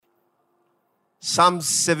Psalm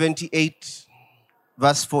 78,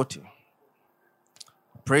 verse 40.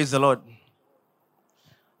 Praise the Lord.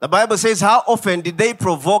 The Bible says, how often did they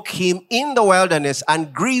provoke him in the wilderness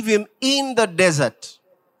and grieve him in the desert?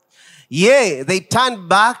 Yea, they turned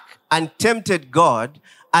back and tempted God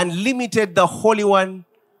and limited the Holy One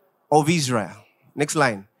of Israel. Next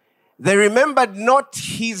line. They remembered not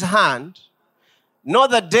his hand, nor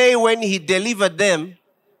the day when he delivered them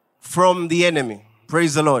from the enemy.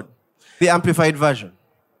 Praise the Lord. The Amplified Version.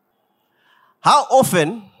 How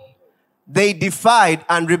often they defied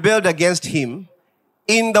and rebelled against him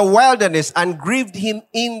in the wilderness and grieved him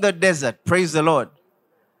in the desert. Praise the Lord.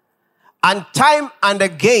 And time and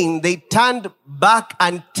again they turned back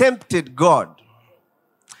and tempted God,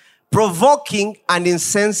 provoking and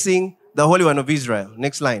incensing the Holy One of Israel.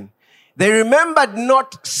 Next line. They remembered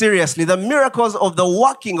not seriously the miracles of the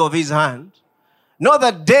working of his hand, nor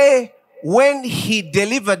the day when he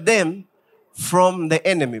delivered them from the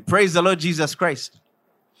enemy. Praise the Lord Jesus Christ.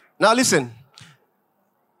 Now listen.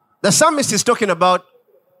 The psalmist is talking about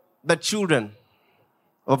the children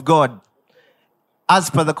of God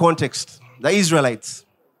as per the context, the Israelites.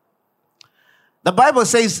 The Bible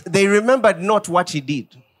says they remembered not what he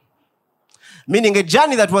did. Meaning a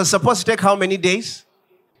journey that was supposed to take how many days?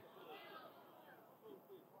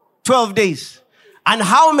 12 days. And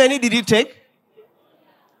how many did it take?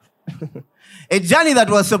 A journey that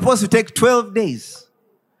was supposed to take 12 days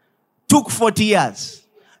took 40 years.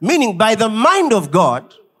 Meaning by the mind of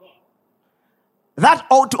God, that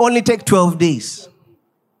ought to only take 12 days.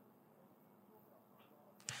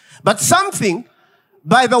 But something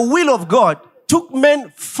by the will of God took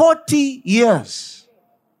men 40 years.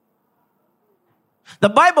 The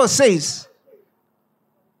Bible says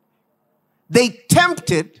they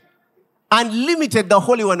tempted and limited the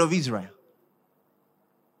Holy One of Israel.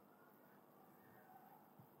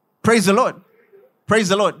 Praise the Lord. Praise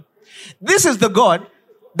the Lord. This is the God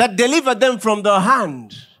that delivered them from the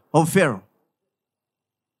hand of Pharaoh.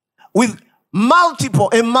 With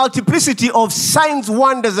a multiplicity of signs,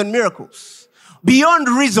 wonders, and miracles. Beyond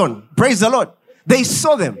reason. Praise the Lord. They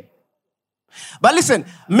saw them. But listen,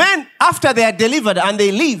 men, after they are delivered and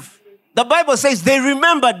they leave, the Bible says they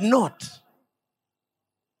remembered not.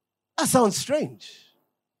 That sounds strange.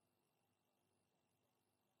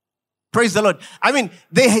 Praise the Lord. I mean,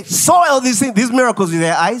 they saw all these things, these miracles with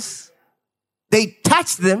their eyes. They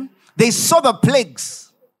touched them. They saw the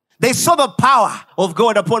plagues. They saw the power of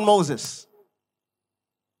God upon Moses.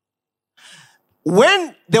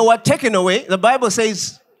 When they were taken away, the Bible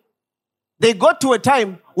says they got to a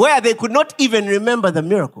time where they could not even remember the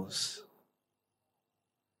miracles.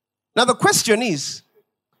 Now the question is,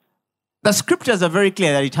 the scriptures are very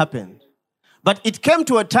clear that it happened. But it came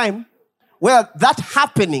to a time where that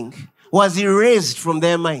happening was erased from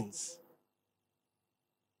their minds.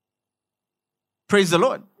 Praise the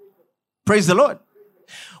Lord. Praise the Lord.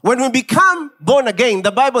 When we become born again,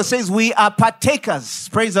 the Bible says we are partakers.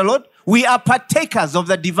 Praise the Lord. We are partakers of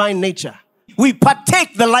the divine nature. We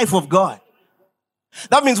partake the life of God.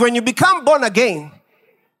 That means when you become born again,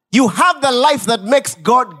 you have the life that makes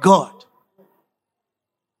God God.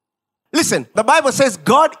 Listen, the Bible says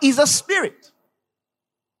God is a spirit.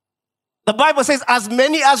 The Bible says as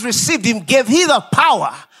many as received him gave he the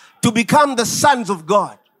power to become the sons of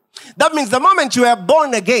God. That means the moment you are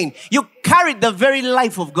born again, you carried the very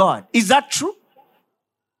life of God. Is that true?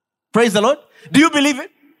 Praise the Lord. Do you believe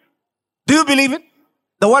it? Do you believe it?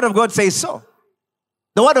 The word of God says so.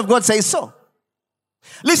 The word of God says so.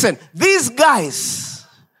 Listen, these guys,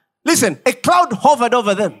 listen, a cloud hovered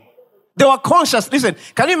over them. They were conscious. Listen,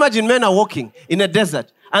 can you imagine men are walking in a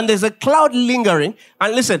desert and there's a cloud lingering?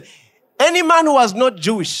 And listen, any man who was not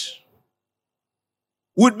Jewish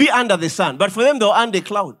would be under the sun. But for them, they were under a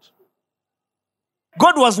cloud.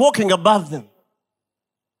 God was walking above them.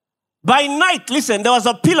 By night, listen, there was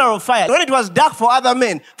a pillar of fire. When it was dark for other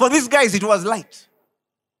men, for these guys, it was light.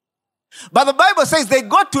 But the Bible says they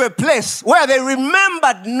got to a place where they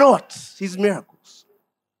remembered not his miracles.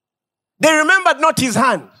 They remembered not his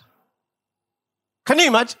hand. Can you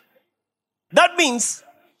imagine? That means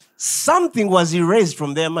something was erased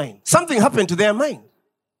from their mind. Something happened to their mind.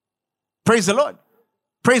 Praise the Lord.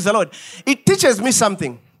 Praise the Lord. It teaches me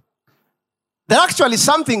something. That actually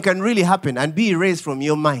something can really happen and be erased from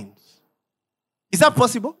your mind. Is that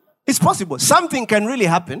possible? It's possible. Something can really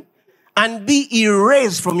happen and be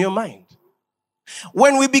erased from your mind.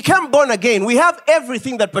 When we become born again, we have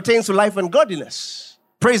everything that pertains to life and godliness.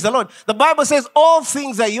 Praise the Lord. The Bible says all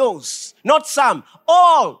things are yours, not some.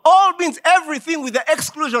 All. All means everything with the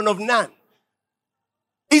exclusion of none.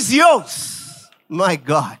 Is yours. My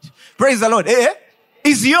God. Praise the Lord.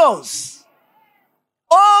 Is yours.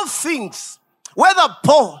 all things. Whether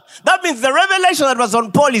Paul, that means the revelation that was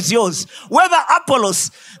on Paul is yours. Whether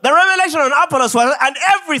Apollos, the revelation on Apollos was, and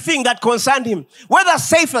everything that concerned him. Whether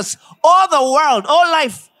Cephas, all the world, all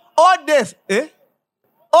life, all death,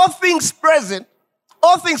 all things present,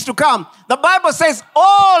 all things to come. The Bible says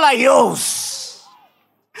all are yours.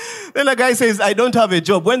 Then the guy says, I don't have a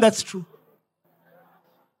job. When that's true.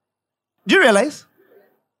 Do you realize?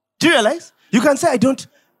 Do you realize? You can say, I don't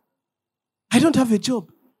have a job.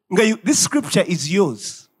 This scripture is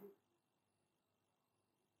yours.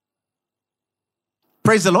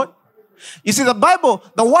 Praise the Lord. You see, the Bible,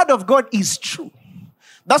 the word of God is true.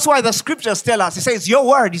 That's why the scriptures tell us, it says, your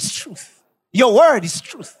word is truth. Your word is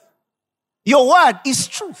truth. Your word is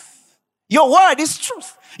truth. Your word is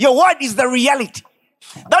truth. Your word is the reality.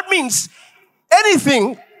 That means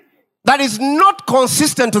anything that is not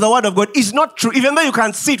consistent to the word of God is not true. Even though you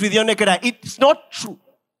can see it with your naked eye, it's not true.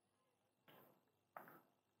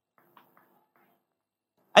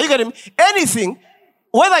 Are you getting me? Anything,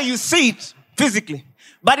 whether you see it physically,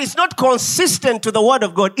 but it's not consistent to the word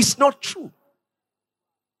of God, it's not true.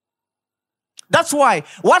 That's why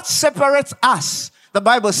what separates us, the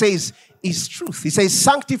Bible says, is truth. It says,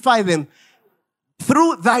 sanctify them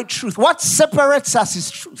through thy truth. What separates us is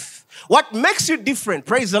truth. What makes you different,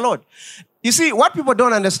 praise the Lord. You see, what people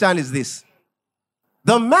don't understand is this.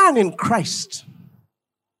 The man in Christ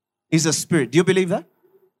is a spirit. Do you believe that?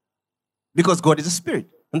 Because God is a spirit.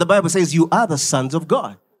 And the Bible says you are the sons of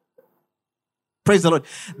God. Praise the Lord.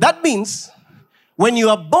 That means when you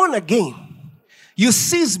are born again, you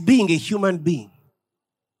cease being a human being.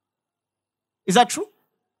 Is that true?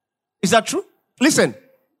 Is that true? Listen,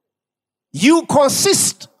 you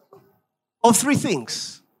consist of three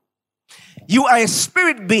things. You are a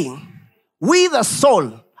spirit being with a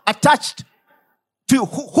soul attached to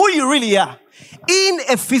who you really are in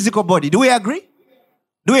a physical body. Do we agree?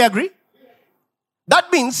 Do we agree?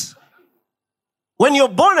 That means when you're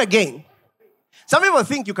born again, some people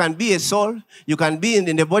think you can be a soul, you can be in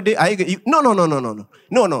the body.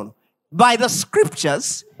 No. By the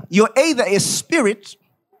scriptures, you're either a spirit,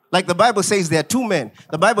 like the Bible says there are two men.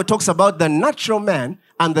 The Bible talks about the natural man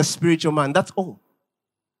and the spiritual man. That's all.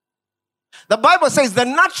 The Bible says the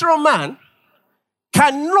natural man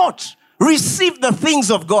cannot receive the things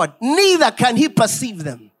of God, neither can he perceive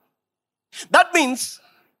them. That means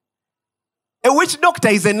a witch doctor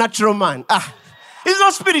is a natural man. He's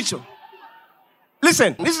not spiritual.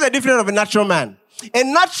 Listen, this is the difference of a natural man. A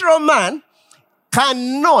natural man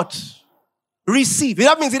cannot receive.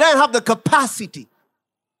 That means he doesn't have the capacity.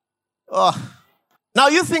 Now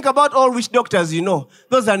you think about all witch doctors you know.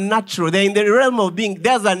 Those are natural. They're in the realm of being.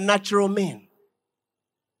 There's a natural man.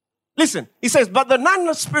 Listen, he says, but the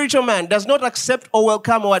non-spiritual man does not accept or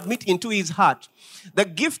welcome or admit into his heart the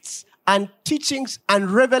gifts and teachings and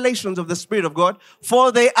revelations of the Spirit of God,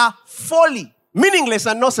 for they are folly, meaningless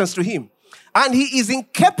and nonsense to him. And he is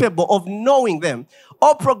incapable of knowing them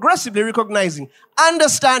or progressively recognizing,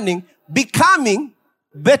 understanding, becoming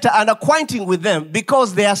better and acquainting with them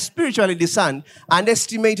because they are spiritually discerned and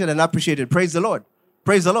estimated and appreciated. Praise the Lord.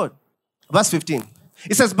 Praise the Lord. Verse 15.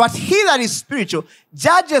 It says, but he that is spiritual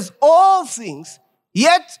judges all things,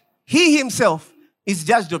 yet he himself is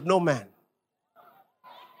judged of no man.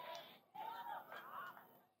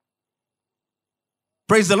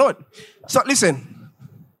 Praise the Lord. So listen,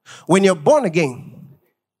 when you're born again,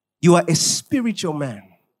 you are a spiritual man.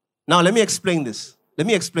 Now let me explain this.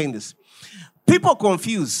 People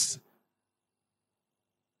confuse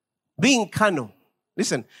being carnal.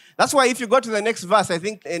 Listen, that's why if you go to the next verse, I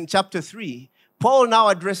think in chapter 3, Paul now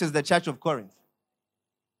addresses the church of Corinth.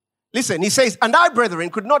 Listen, he says, and I, brethren,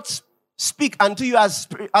 could not speak unto you as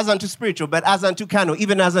unto spiritual, but as unto carnal,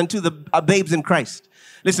 even as unto the babes in Christ.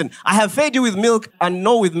 Listen, I have fed you with milk and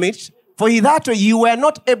not with meat, for hitherto you were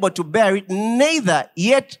not able to bear it, neither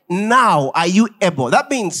yet now are you able. That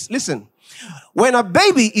means, listen, when a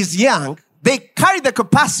baby is young, they carry the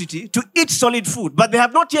capacity to eat solid food, but they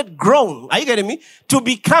have not yet grown, are you getting me, to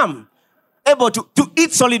become able to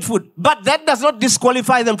eat solid food. But that does not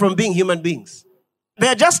disqualify them from being human beings. They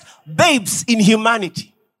are just babes in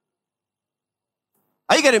humanity.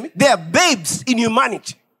 Are you getting me? They are babes in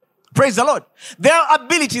humanity. Praise the Lord. Their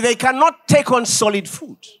ability, they cannot take on solid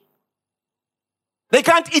food. They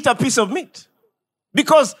can't eat a piece of meat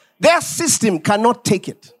because their system cannot take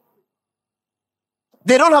it.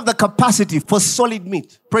 They don't have the capacity for solid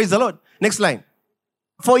meat. Praise the Lord. Next line.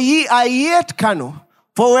 For ye are yet carnal,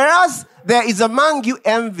 for whereas there is among you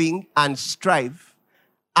envying and strife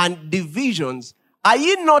and divisions, are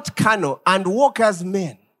ye not carnal and walk as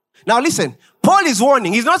men? Now listen, Paul is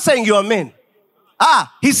warning. He's not saying you are men.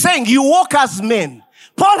 He's saying you walk as men.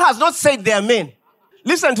 Paul has not said they are men.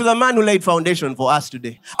 Listen to the man who laid foundation for us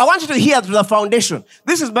today. I want you to hear the foundation.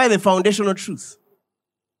 This is by the foundational truth.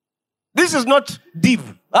 This is not deep.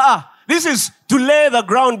 This is to lay the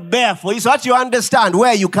ground bare for you so that you understand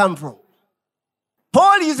where you come from.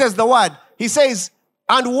 Paul uses the word. He says,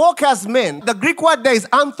 and walk as men. The Greek word there is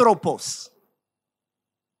anthropos.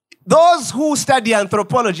 Those who study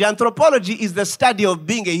anthropology is the study of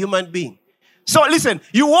being a human being. So listen,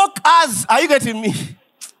 you walk as, are you getting me?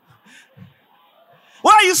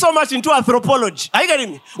 Why are you so much into anthropology? Are you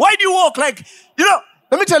getting me? Why do you walk like,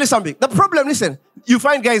 let me tell you something. The problem, listen, you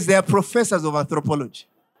find guys, they are professors of anthropology.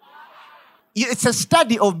 It's a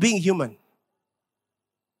study of being human.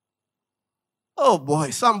 Oh boy,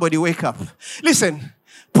 somebody wake up. Listen,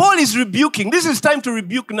 Paul is rebuking. This is time to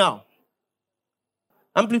rebuke now.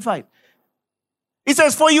 Amplified. He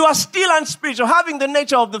says, for you are still unspiritual, having the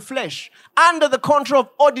nature of the flesh, under the control of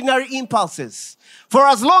ordinary impulses. For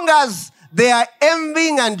as long as there are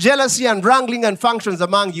envying and jealousy and wrangling and functions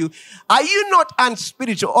among you, are you not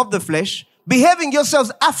unspiritual of the flesh, behaving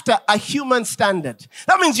yourselves after a human standard?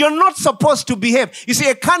 That means you're not supposed to behave. You see,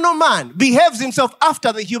 a carnal man behaves himself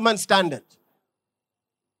after the human standard.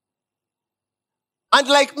 And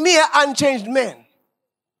like mere unchanged men.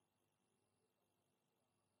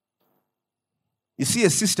 You see a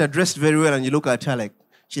sister dressed very well and you look at her like,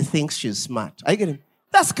 she thinks she's smart. Are you getting me?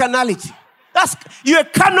 That's carnality. You're a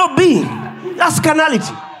carnal being. That's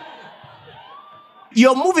carnality.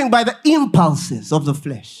 You're moving by the impulses of the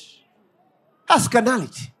flesh. That's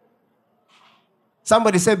carnality.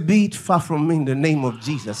 Somebody said, be it far from me in the name of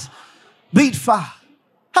Jesus. Be it far.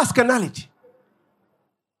 That's carnality.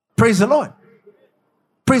 Praise the Lord.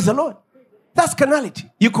 Praise the Lord. That's carnality.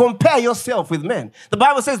 You compare yourself with men. The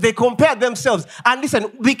Bible says they compare themselves and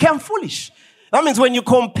listen, became foolish. That means when you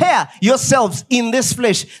compare yourselves in this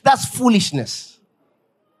flesh, that's foolishness.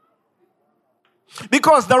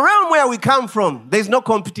 Because the realm where we come from, there's no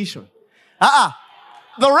competition. The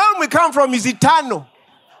realm we come from is eternal.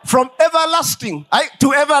 From everlasting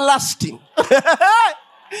to everlasting.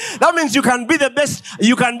 That means you can be the best.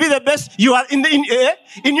 You can be the best. You are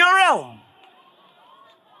in your realm.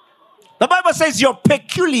 The Bible says you're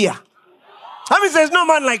peculiar. That means there's no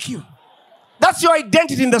man like you. That's your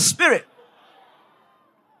identity in the spirit.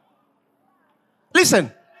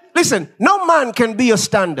 Listen. No man can be your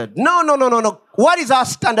standard. No. What is our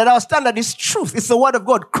standard? Our standard is truth. It's the word of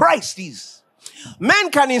God. Christ is.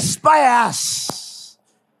 Men can inspire us,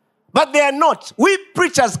 but they are not. We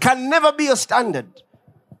preachers can never be your standard.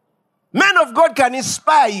 Men of God can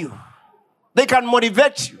inspire you. They can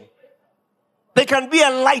motivate you. They can be a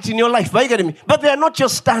light in your life. Are you getting me? But they are not your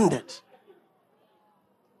standard.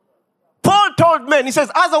 Paul told men, he says,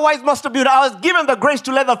 as a wise master builder, I was given the grace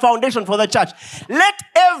to lay the foundation for the church. Let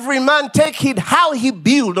every man take heed how he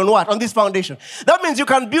build on what? On this foundation. That means you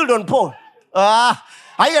can build on Paul. Are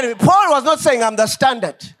you getting me? Paul was not saying I'm the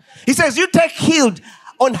standard. He says you take heed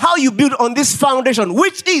on how you build on this foundation,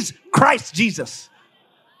 which is Christ Jesus.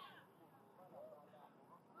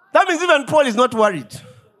 That means even Paul is not worried.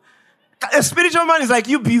 A spiritual man is like,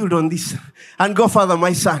 you build on this and go further,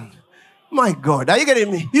 my son. My God, are you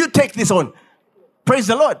getting me? You take this on. Praise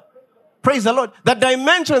the Lord. Praise the Lord. The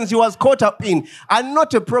dimensions he was caught up in are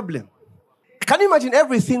not a problem. Can you imagine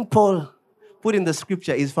everything Paul put in the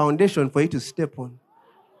scripture is foundation for you to step on?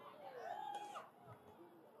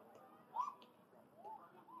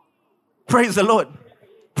 Praise the Lord.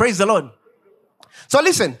 Praise the Lord. So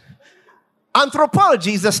listen,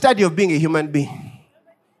 anthropology is the study of being a human being.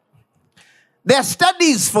 There are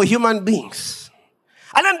studies for human beings.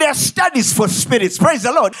 And then there are studies for spirits. Praise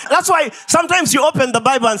the Lord. That's why sometimes you open the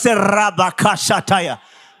Bible and say, Rabakashataya.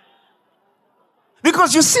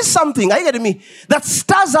 Because you see something, are you getting me, that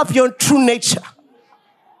stirs up your true nature.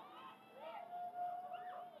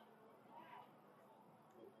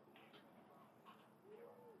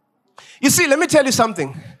 You see, let me tell you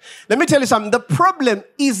something. The problem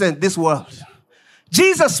isn't this world.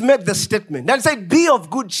 Jesus made the statement and said, be of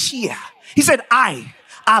good cheer. He said, I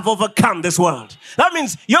have overcome this world. That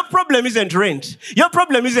means your problem isn't rent. Your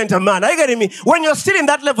problem isn't a man. Are you getting me? When you're still in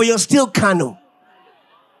that level, you're still carnal.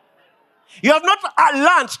 You have not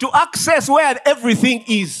learned to access where everything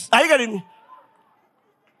is. Are you getting me?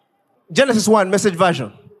 Genesis 1, Message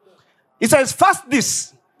version. It says, first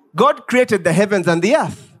this, God created the heavens and the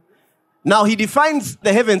earth. Now he defines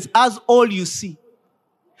the heavens as all you see.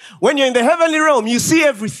 When you're in the heavenly realm, you see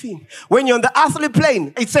everything. When you're on the earthly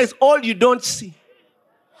plane, it says all you don't see.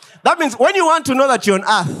 That means when you want to know that you're on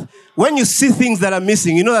earth, when you see things that are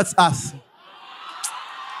missing, you know that's earth.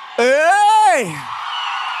 Hey!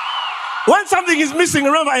 When something is missing,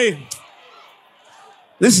 remember, hey.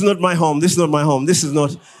 This is not my home. This is not my home. This is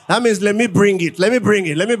not. That means let me bring it. Let me bring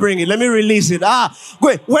it. Let me bring it. Let me release it.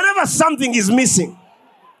 Wait. Whenever something is missing,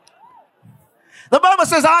 the Bible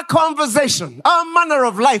says our conversation, our manner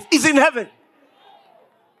of life is in heaven.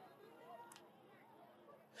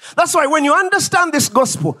 That's why when you understand this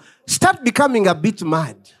gospel, start becoming a bit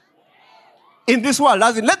mad in this world.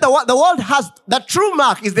 As in, the world has the true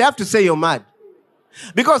mark is they have to say you're mad.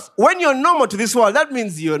 Because when you're normal to this world, that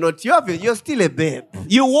means you're not, you're still a babe.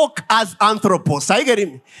 You walk as anthropos. Are you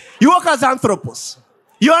getting me? You walk as anthropos.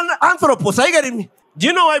 You're an anthropos. Are you getting me? Do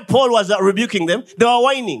you know why Paul was rebuking them? They were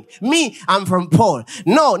whining. Me, I'm from Paul.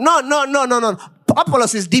 No.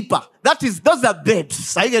 Apollos is deeper. Those are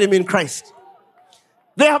babes. Are you getting me in Christ?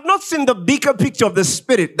 They have not seen the bigger picture of the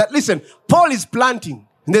Spirit. That, listen, Paul is planting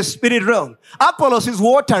in the spirit realm. Apollos is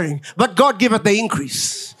watering, but God giveth the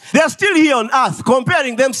increase. They are still here on earth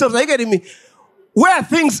comparing themselves. Are you getting me? Where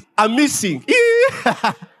things are missing.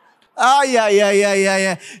 Yeah.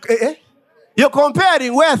 You're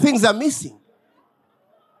comparing where things are missing.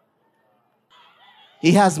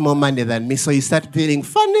 He has more money than me, so you start feeling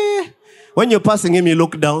funny. When you're passing him, you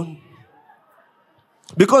look down.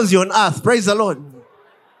 Because you're on earth. Praise the Lord.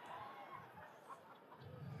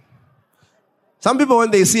 Some people, when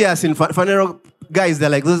they see us in funeral guys, they're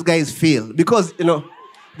like, those guys feel. Because,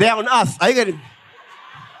 they're on earth. Are you getting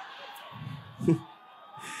it?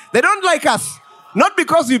 They don't like us. Not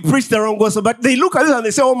because we preach the wrong gospel, but they look at us and they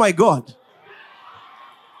say, oh my God.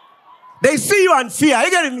 They see you and fear. Are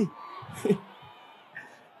you getting me?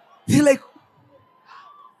 They're like,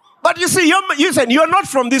 but you see, you're not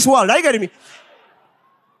from this world. Are you getting me?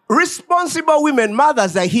 Responsible women,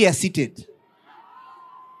 mothers are here seated.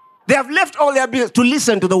 They have left all their business to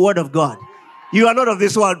listen to the word of God. You are not of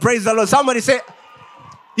this world. Praise the Lord. Somebody say,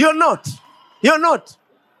 you're not. You're not.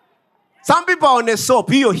 Some people are on a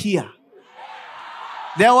soap. You're here.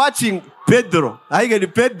 They're watching Pedro. Are you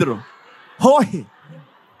getting Pedro? Oh,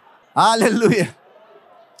 hallelujah.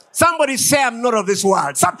 Somebody say, I'm not of this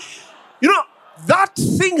world. That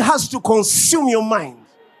thing has to consume your mind.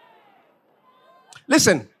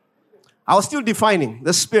 Listen, I was still defining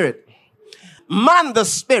the Spirit. Man, the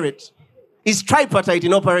Spirit, is tripartite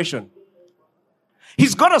in operation.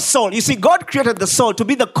 He's got a soul. You see, God created the soul to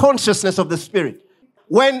be the consciousness of the Spirit.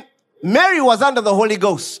 When Mary was under the Holy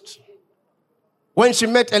Ghost, when she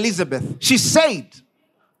met Elizabeth, she said,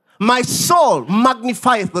 my soul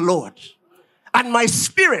magnifieth the Lord, and my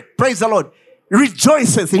spirit, praise the Lord,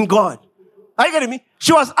 rejoiceth in God. Are you getting me?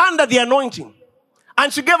 She was under the anointing.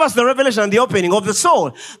 And she gave us the revelation and the opening of the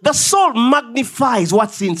soul. The soul magnifies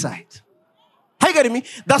what's inside. Are you getting me?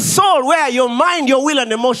 The soul, where your mind, your will,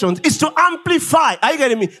 and emotions, is to amplify, are you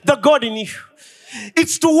getting me? The God in you.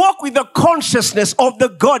 It's to walk with the consciousness of the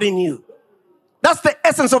God in you. That's the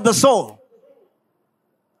essence of the soul.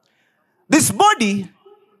 This body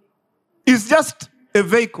is just a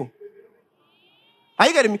vehicle. Are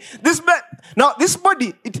you getting me? This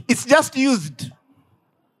body, it's just used.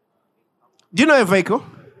 Do you know a vehicle?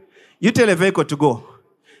 You tell a vehicle to go,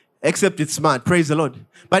 except it's smart. Praise the Lord.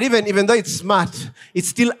 But even though it's smart, it's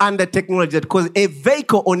still under technology, because a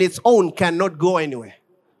vehicle on its own cannot go anywhere.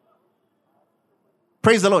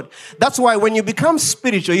 Praise the Lord. That's why when you become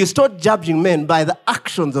spiritual, you start judging men by the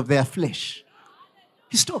actions of their flesh.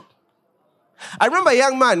 You stop. I remember a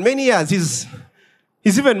young man, many years, he's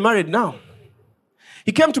even married now.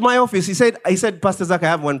 He came to my office. He said, Pastor Zach, I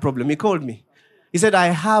have one problem. He called me. He said, I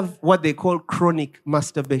have what they call chronic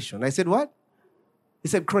masturbation. I said, what? He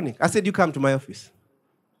said, chronic. I said, you come to my office.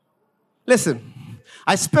 Listen,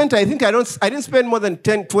 I didn't spend more than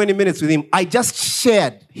 10, 20 minutes with him. I just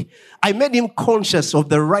shared. I made him conscious of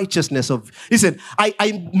the righteousness of, listen,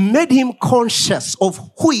 I made him conscious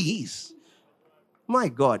of who he is. My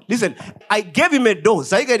God. Listen, I gave him a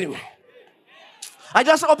dose. I get him. I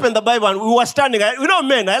just opened the Bible and we were standing.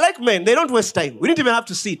 Men, I like men. They don't waste time. We didn't even have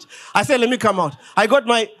to sit. I said, let me come out. I got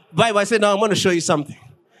my Bible. I said, now I'm going to show you something.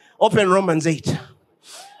 Open Romans 8.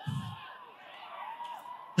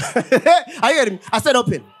 I heard him. I said,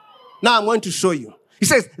 open. Now I'm going to show you. He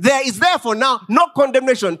says, there is therefore now no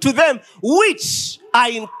condemnation to them which are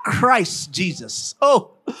in Christ Jesus.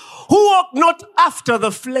 Oh, who walk not after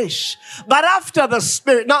the flesh, but after the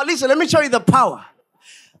Spirit. Now listen, let me show you the power.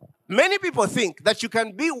 Many people think that you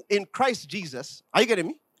can be in Christ Jesus. Are you getting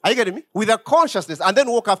me? Are you getting me? With a consciousness and then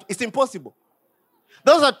walk after. It's impossible.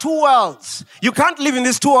 Those are two worlds. You can't live in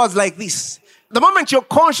these two worlds like this. The moment you're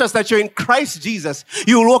conscious that you're in Christ Jesus,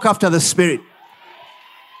 you will walk after the Spirit.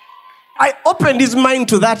 I opened his mind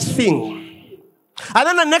to that thing. And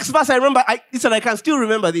then the next verse I remember, I can still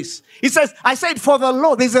remember this. It says, I said, for the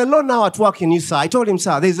law, there's a law now at work in you, sir. I told him,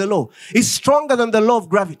 sir, there's a law. It's stronger than the law of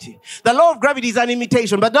gravity. The law of gravity is an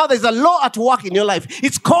imitation, but now there's a law at work in your life.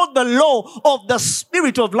 It's called the law of the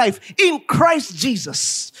Spirit of life in Christ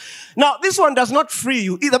Jesus. Now, this one does not free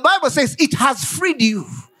you. The Bible says it has freed you.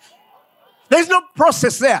 There's no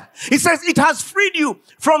process there. It says it has freed you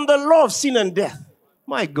from the law of sin and death.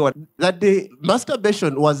 My God, that day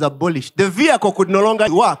masturbation was abolished. The vehicle could no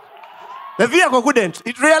longer work. The vehicle couldn't.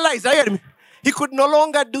 It realized, he could no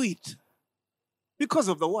longer do it because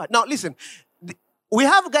of the word. Now listen, we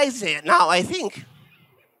have guys here now, I think.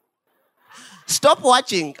 Stop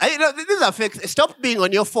watching. These are fake. Stop being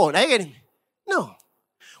on your phone. Are you getting me? No.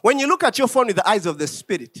 When you look at your phone with the eyes of the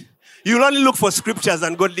Spirit, you'll only look for scriptures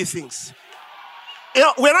and godly things.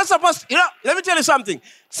 We're not supposed to, let me tell you something.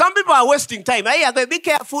 Some people are wasting time. Be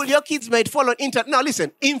careful. Your kids might fall on internet. Now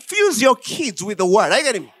listen, infuse your kids with the word. I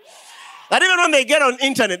get him. That even when they get on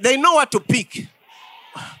internet, they know what to pick.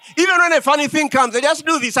 Even when a funny thing comes, they just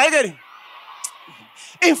do this. I get him.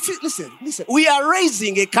 Listen. We are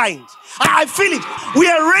raising a kind. I feel it. We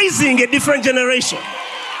are raising a different generation.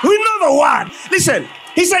 We know the word. Listen,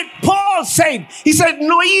 Paul said,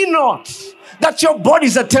 know ye not that your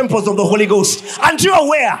bodies are temples of the Holy Ghost. And you're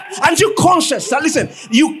aware, and you're conscious. Now listen,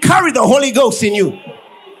 you carry the Holy Ghost in you.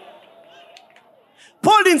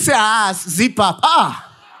 Paul didn't say, zip up.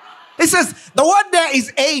 He says, the word there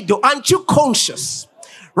is eido. Aren't you conscious?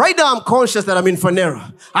 Right now I'm conscious that I'm in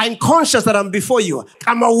Phaneroo. I'm conscious that I'm before you.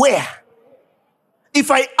 I'm aware.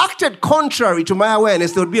 If I acted contrary to my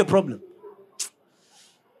awareness, there would be a problem.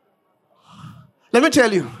 Let me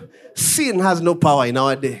tell you, sin has no power in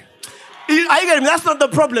our day. I get him. That's not the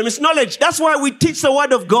problem. It's knowledge. That's why we teach the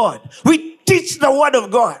word of God. We teach the word of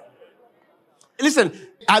God. Listen,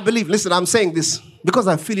 I'm saying this because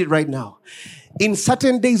I feel it right now. In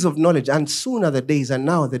certain days of knowledge, and soon are the days, and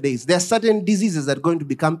now are the days, there are certain diseases that are going to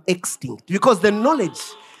become extinct because the knowledge,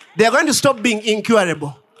 they're going to stop being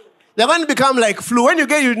incurable. They're going to become like flu. When you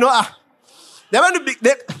get, they're going to be,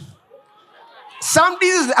 some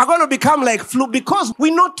diseases are going to become like flu because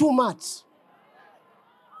we know too much.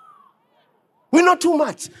 We know too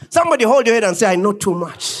much. Somebody hold your head and say, I know too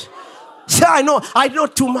much. Say, I know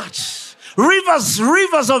too much. Rivers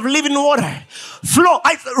of living water flow.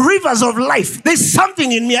 Rivers of life. There's something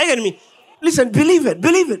in me. Are you getting me? Listen, believe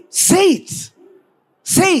it. Say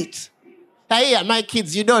it. Hey, my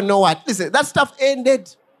kids, you don't know what. Listen, that stuff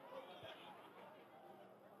ended.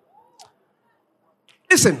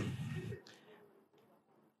 Listen.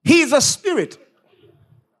 He is a spirit.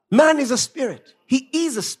 Man is a spirit. He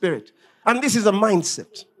is a spirit. And this is a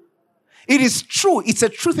mindset. It is true. It's a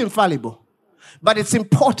truth infallible. But it's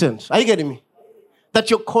important. Are you getting me?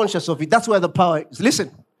 That you're conscious of it. That's where the power is.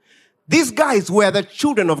 Listen. These guys were the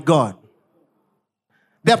children of God.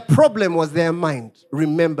 Their problem was their mind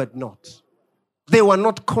remembered not. They were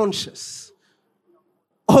not conscious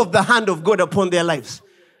of the hand of God upon their lives.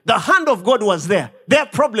 The hand of God was there. Their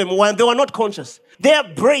problem was they were not conscious. Their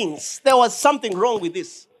brains, there was something wrong with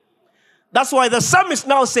this. That's why the psalmist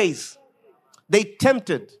now says, they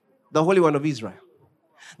tempted the Holy One of Israel.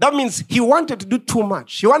 That means he wanted to do too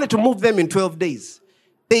much. He wanted to move them in 12 days.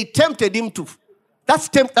 They tempted him to.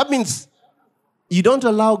 That means you don't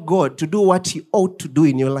allow God to do what he ought to do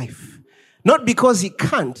in your life. Not because he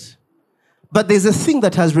can't, but there's a thing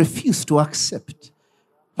that has refused to accept.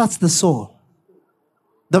 That's the soul.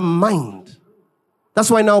 The mind. That's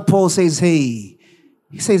why now Paul says, he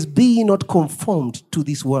says, be ye not conformed to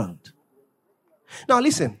this world. Now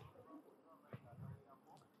listen.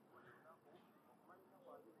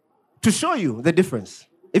 To show you the difference,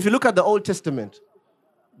 if you look at the Old Testament,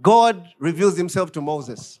 God reveals himself to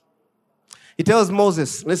Moses. He tells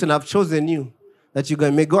Moses, listen, I've chosen you that you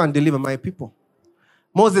may go and deliver my people.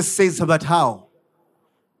 Moses says about how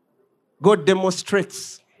God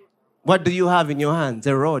demonstrates, what do you have in your hands?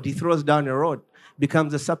 A rod. He throws down a rod,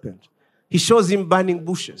 becomes a serpent. He shows him burning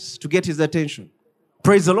bushes to get his attention.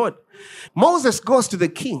 Praise the Lord. Moses goes to the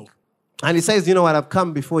king and he says, you know what, I've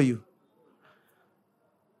come before you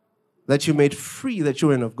that you made free the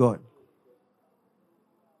children of God.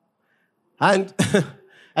 And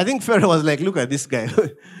I think Pharaoh was like, look at this guy.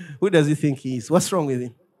 Who does he think he is? What's wrong with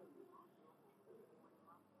him?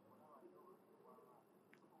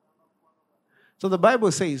 So the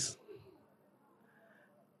Bible says,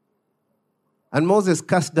 and Moses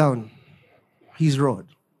cast down his rod.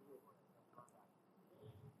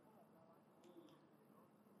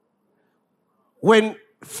 When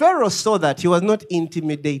Pharaoh saw that, he was not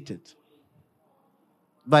intimidated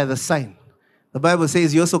by the sign. The Bible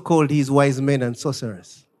says he also called his wise men and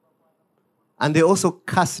sorcerers. and they also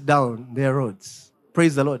cast down their rods.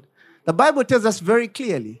 Praise the Lord. The Bible tells us very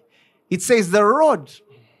clearly. It says the rod,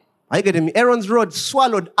 are you getting me? Aaron's rod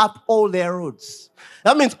swallowed up all their rods.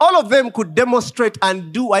 That means all of them could demonstrate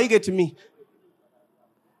and do, are you getting me?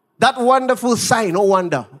 That wonderful sign or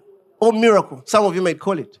wonder or miracle, some of you might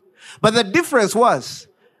call it. But the difference was,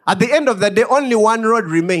 at the end of the day, only one rod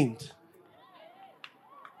remained.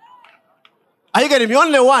 Are you getting me?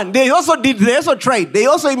 Only one. They also tried. They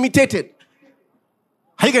also imitated.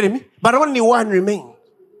 Are you getting me? But only one remained.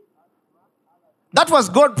 That was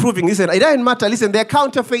God proving. Listen, it doesn't matter. Listen, they're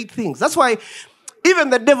counterfeit things. That's why even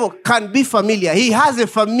the devil can be familiar. He has a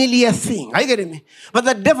familiar thing. Are you getting me? But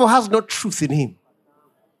the devil has no truth in him.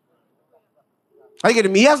 Are you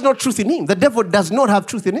getting me? He has no truth in him. The devil does not have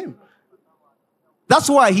truth in him. That's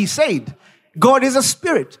why he said, God is a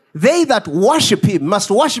spirit. They that worship him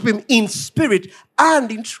must worship him in spirit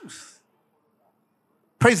and in truth.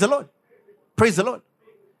 Praise the Lord. Praise the Lord.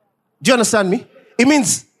 Do you understand me? It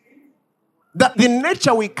means that the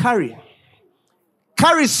nature we carries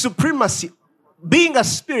supremacy. Being a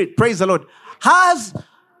spirit, praise the Lord, has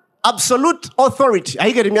absolute authority. Are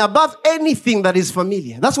you getting me? Above anything that is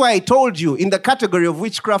familiar. That's why I told you in the category of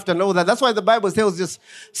witchcraft and all that. That's why the Bible tells us,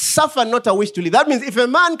 suffer not a witch to live. That means if a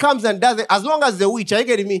man comes and does it, as long as the witch, are you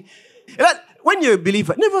getting me? When you're a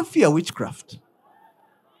believer, never fear witchcraft.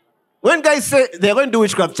 When guys say they're going to do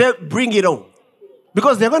witchcraft, say, bring it on.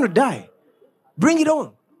 Because they're going to die. Bring it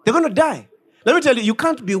on. They're going to die. Let me tell you, you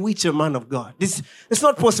can't bewitch a man of God. It's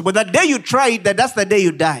not possible. The day you try it, that's the day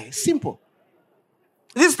you die. Simple.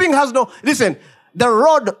 This thing has no... Listen, the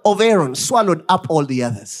rod of Aaron swallowed up all the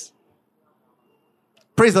others.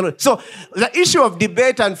 Praise the Lord. So, the issue of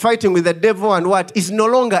debate and fighting with the devil and what is no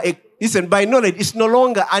longer... by knowledge, it's no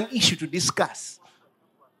longer an issue to discuss.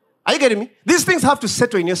 Are you getting me? These things have to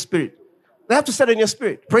settle in your spirit. They have to settle in your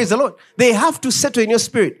spirit. Praise the Lord. They have to settle in your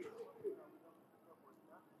spirit.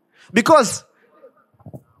 Because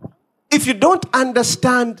if you don't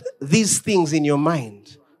understand these things in your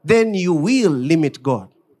mind, then you will limit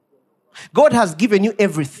God. God has given you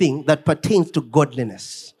everything that pertains to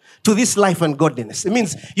godliness, to this life and godliness. It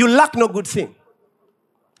means you lack no good thing.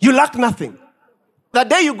 You lack nothing. The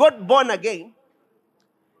day you got born again,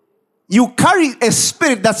 you carry a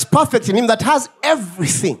spirit that's perfect in him that has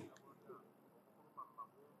everything.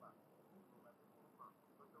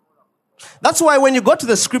 That's why when you go to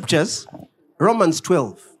the scriptures, Romans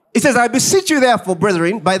 12, it says, I beseech you therefore,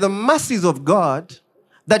 brethren, by the mercies of God,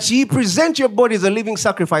 that ye present your bodies a living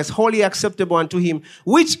sacrifice, wholly acceptable unto him,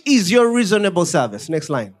 which is your reasonable service. Next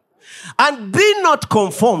line. And be not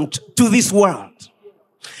conformed to this world.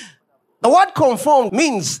 The word conformed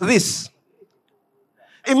means this.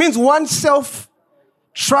 It means oneself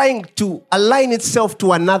trying to align itself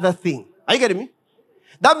to another thing. Are you getting me?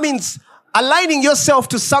 That means aligning yourself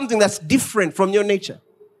to something that's different from your nature.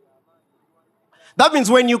 That means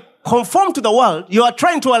when you conform to the world, you are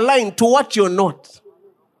trying to align to what you're not.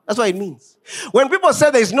 That's what it means. When people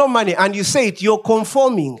say there's no money and you say it, you're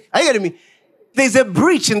conforming. Are you getting me? There's a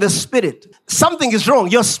breach in the spirit. Something is wrong.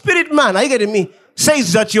 Your spirit man, are you getting me,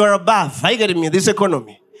 says that you're above. Are you getting me? This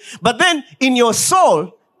economy. But then in your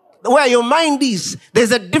soul, where your mind is,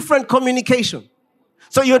 there's a different communication.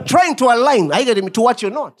 So you're trying to align, are you getting me, to what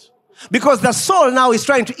you're not. Because the soul now is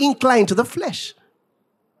trying to incline to the flesh.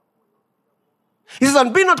 He says,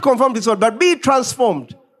 and be not conformed to this world, but be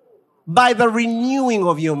transformed by the renewing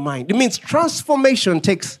of your mind. It means transformation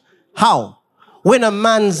takes how? When a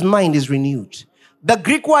man's mind is renewed. The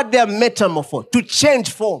Greek word there, metamorpho, to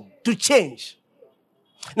change form, to change.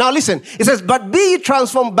 Now listen, it says, but be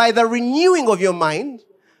transformed by the renewing of your mind.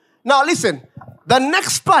 Now listen, the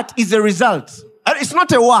next part is a result. It's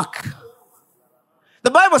not a work.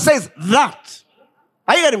 The Bible says that.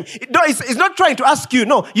 Are you getting me? It's not trying to ask you,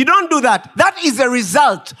 no, you don't do that. That is a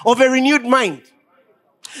result of a renewed mind.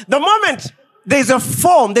 The moment there's a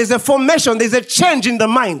form, there's a formation, there's a change in the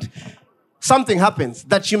mind, something happens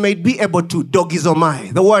that you may be able to,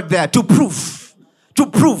 dogizomai, the word there, to prove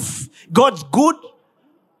God's good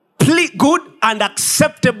and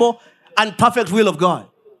acceptable and perfect will of God.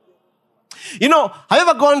 You know, have you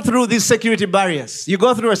ever gone through these security barriers? You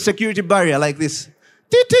go through a security barrier like this.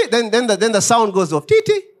 Then the sound goes off.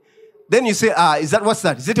 Then you say, what's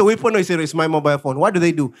that? Is it a weapon or you say, it's my mobile phone? What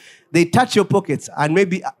do? They touch your pockets and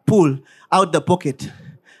maybe pull out the pocket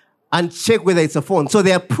and check whether it's a phone. So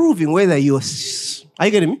they are proving whether are you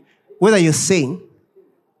getting me? Whether you're saying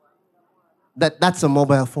that's a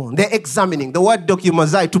mobile phone. They're examining. The word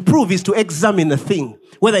dokimazai, to prove, is to examine a thing,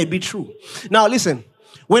 whether it be true. Now listen,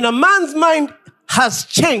 when a man's mind has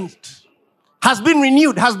changed has been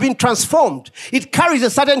renewed, has been transformed. It carries a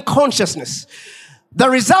certain consciousness. The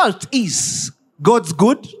result is God's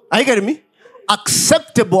good, are you getting me?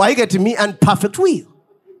 Acceptable, are you getting me? And perfect will.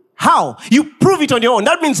 How? You prove it on your own.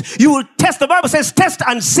 That means you will test. The Bible says, test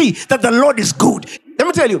and see that the Lord is good. Let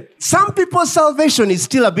me tell you, some people's salvation is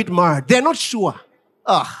still a bit marred. They're not sure.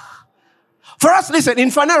 For us, listen, in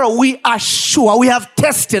Phaneroo, we are sure. We have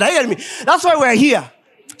tested. Are you getting me? That's why we're here.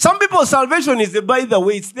 Some people's salvation is, by the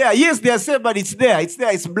way, it's there. Yes, they are saved, but it's there. It's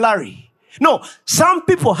there. It's blurry. No, some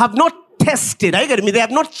people have not tested. Are you getting me? They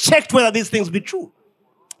have not checked whether these things be true.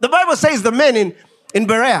 The Bible says the men in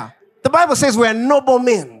Berea, the Bible says we're noble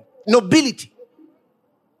men, nobility.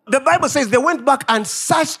 The Bible says they went back and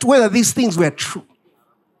searched whether these things were true.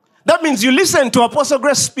 That means you listen to Apostle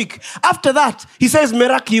Grace speak. After that, he says,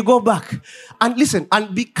 Meraki, you go back and listen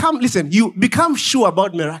and you become sure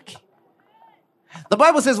about Meraki. The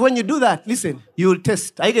Bible says when you do that, listen, you will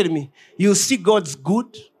test. Are you getting me? You will see God's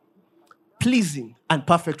good, pleasing, and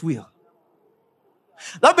perfect will.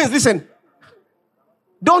 That means, listen,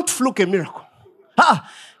 don't fluke a miracle.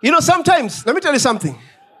 Sometimes, let me tell you something.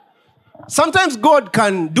 Sometimes God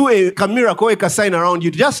can do a miracle, a sign around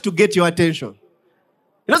you just to get your attention.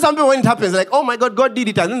 Some people, when it happens, like, oh my God, God did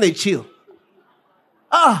it, and then they chill.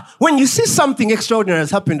 When you see something extraordinary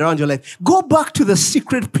has happened around your life, go back to the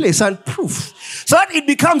secret place and prove. So that it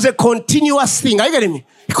becomes a continuous thing. Are you getting me?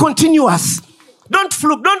 Continuous. Don't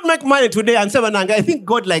fluke. Don't make money today and say, I think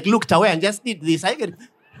God looked away and just did this. Are you getting me?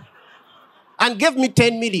 And gave me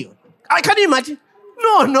 10 million. Can you imagine?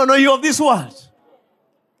 No, you're of this world.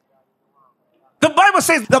 The Bible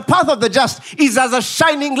says the path of the just is as a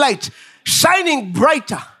shining light, shining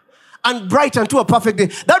brighter and brighter unto a perfect day.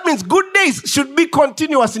 That means good days should be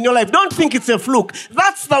continuous in your life. Don't think it's a fluke.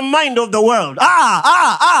 That's the mind of the world.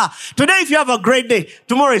 Today, if you have a great day,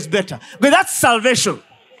 tomorrow is better. But that's salvation.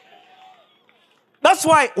 That's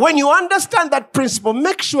why when you understand that principle,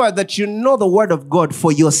 make sure that you know the word of God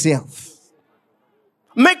for yourself.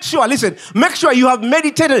 Make sure you have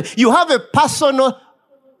meditated. You have a personal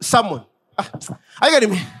someone. I get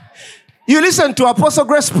it. You listen to Apostle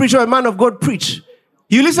Grace preach or a man of God preach.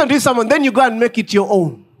 You listen to someone, then you go and make it your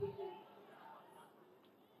own.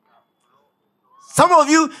 Some of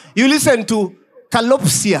you listen to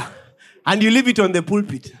Kalopsia and you leave it on the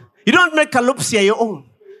pulpit. You don't make Kalopsia your own.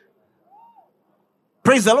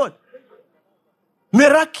 Praise the Lord.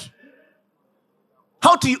 Meraki.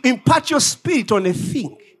 How do you impart your spirit on a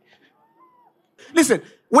thing? Listen,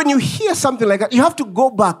 when you hear something like that, you have to go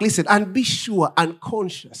back, listen, and be sure and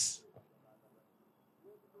conscious.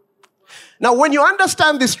 Now, when you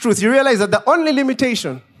understand this truth, you realize that the only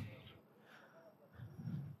limitation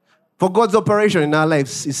for God's operation in our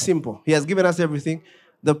lives is simple. He has given us everything.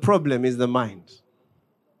 The problem is the mind.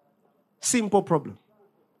 Simple problem.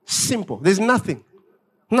 Simple. There's nothing.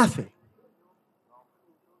 Nothing.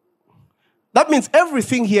 That means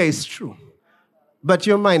everything here is true, but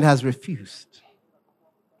your mind has refused.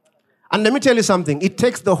 And let me tell you something. It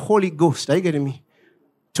takes the Holy Ghost, are you getting me,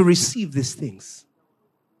 to receive these things.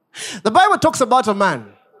 The Bible talks about a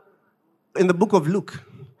man in the book of Luke.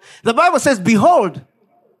 The Bible says, behold,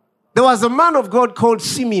 there was a man of God called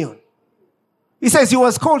Simeon. He says he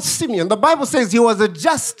was called Simeon. The Bible says he was a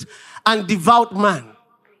just and devout man.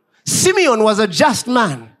 Simeon was a just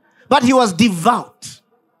man, but he was devout.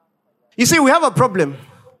 You see, we have a problem.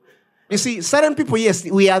 You see, certain people, yes,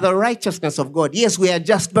 we are the righteousness of God. Yes, we are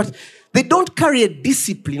just, but they don't carry a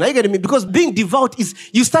discipline. Are you getting me? Because being devout is,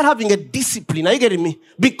 you start having a discipline. Are you getting me?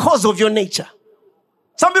 Because of your nature.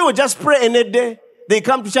 Some people just pray any day. They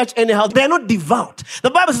come to church anyhow. They're not devout.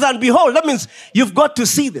 The Bible says, and behold, that means you've got to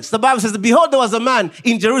see this. The Bible says, behold, there was a man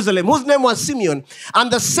in Jerusalem whose name was Simeon.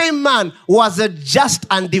 And the same man was a just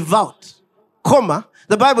and devout.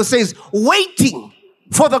 The Bible says, waiting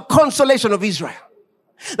for the consolation of Israel.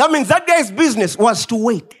 That means that guy's business was to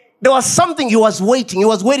wait. There was something he was waiting. He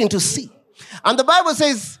was waiting to see. And the Bible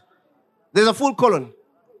says, there's a full colon.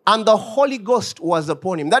 And the Holy Ghost was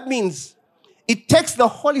upon him. That means it takes the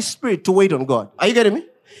Holy Spirit to wait on God. Are you getting me?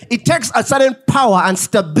 It takes a certain power and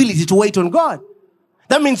stability to wait on God.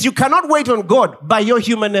 That means you cannot wait on God by your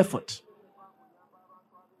human effort.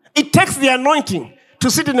 It takes the anointing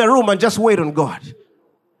to sit in a room and just wait on God.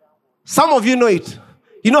 Some of you know it.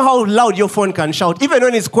 You know how loud your phone can shout. Even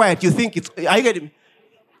when it's quiet, you think it's... I get him.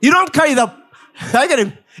 You don't carry the... I get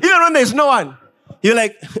him. Even when there's no one. You're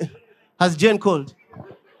like, has Jen called?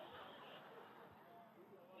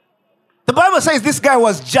 The Bible says this guy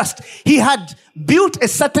was just. He had built a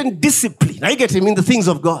certain discipline. I get him in the things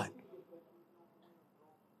of God.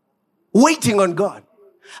 Waiting on God.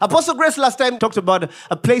 Apostle Grace last time talked about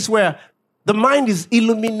a place where The mind is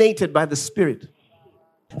illuminated by the Spirit.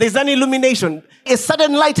 There's an illumination. A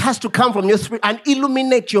sudden light has to come from your spirit and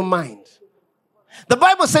illuminate your mind. The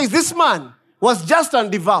Bible says this man was just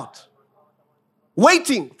and devout,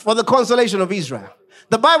 waiting for the consolation of Israel.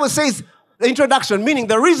 The Bible says, the introduction, meaning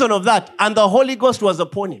the reason of that, and the Holy Ghost was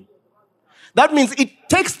upon him. That means it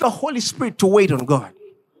takes the Holy Spirit to wait on God.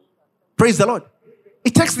 Praise the Lord.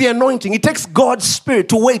 It takes the anointing. It takes God's Spirit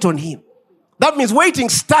to wait on him. That means waiting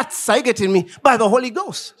starts, are you getting me, by the Holy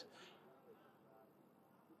Ghost.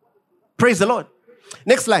 Praise the Lord.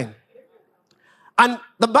 Next line. And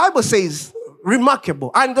the Bible says,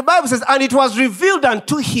 remarkable. And the Bible says, and it was revealed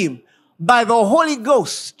unto him by the Holy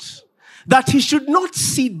Ghost that he should not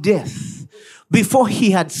see death before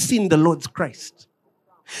he had seen the Lord's Christ.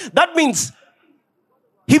 That means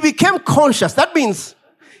he became conscious. That means,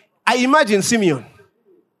 I imagine Simeon.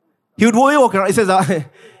 He would walk around. He says,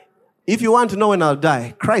 if you want to know when I'll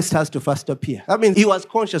die, Christ has to first appear. That means he was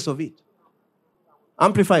conscious of it.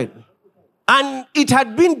 Amplified. And it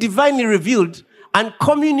had been divinely revealed and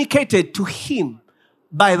communicated to him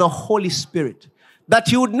by the Holy Spirit that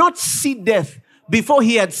he would not see death before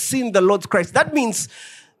he had seen the Lord's Christ. That means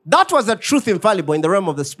that was a truth infallible in the realm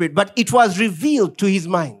of the Spirit, but it was revealed to his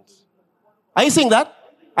mind. Are you seeing that?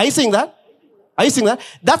 Are you seeing that? Are you seeing that?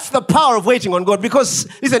 That's the power of waiting on God. Because,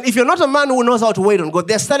 listen, if you're not a man who knows how to wait on God,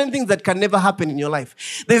 there are certain things that can never happen in your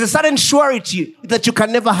life. There's a certain surety that you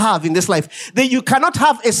can never have in this life. That you cannot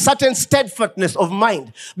have a certain steadfastness of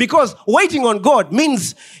mind. Because waiting on God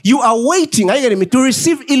means you are waiting, are you getting me, to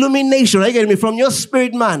receive illumination, are you getting me, from your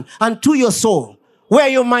spirit man and to your soul, where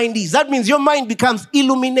your mind is. That means your mind becomes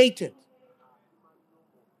illuminated.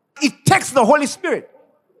 It takes the Holy Spirit.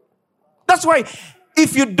 That's why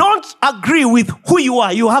if you don't agree with who you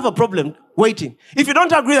are, you have a problem waiting. If you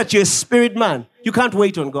don't agree that you're a spirit man, you can't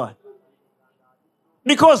wait on God.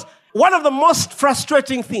 Because one of the most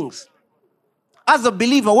frustrating things as a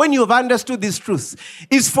believer, when you have understood these truths,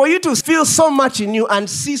 is for you to feel so much in you and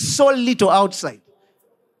see so little outside.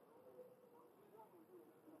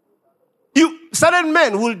 Certain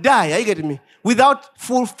men will die, are you getting me, without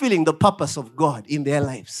fulfilling the purpose of God in their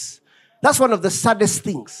lives. That's one of the saddest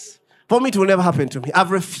things. For me, it will never happen to me.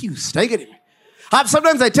 I've refused. Are you getting me?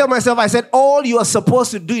 Sometimes I tell myself, I said, all you are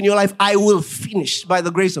supposed to do in your life, I will finish by the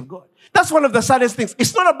grace of God. That's one of the saddest things.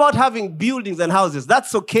 It's not about having buildings and houses.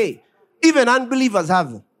 That's okay. Even unbelievers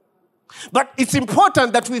have them. But it's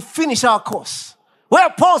important that we finish our course. Where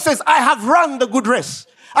Paul says, I have run the good race.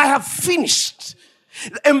 I have finished.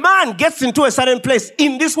 A man gets into a certain place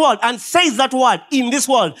in this world and says that word in this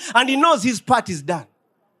world, and he knows his part is done.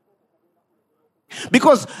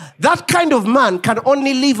 Because that kind of man can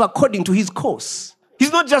only live according to his course.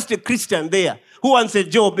 He's not just a Christian there who wants a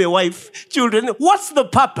job, a wife, children. What's the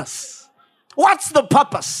purpose? What's the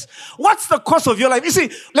purpose? What's the course of your life? You see,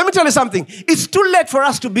 let me tell you something. It's too late for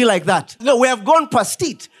us to be like that. No, we have gone past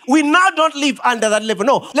it. We now don't live under that level.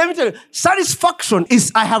 No, let me tell you, satisfaction is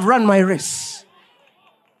I have run my race.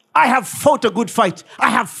 I have fought a good fight. I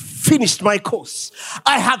have finished my course.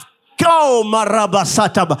 I have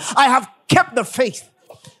kept the faith.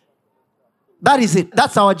 That is it.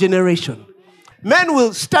 That's our generation. Men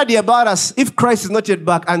will study about us if Christ is not yet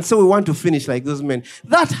back, and so we want to finish like those men.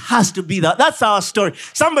 That has to be that. That's our story.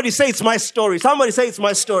 Somebody say it's my story. Somebody say it's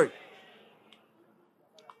my story.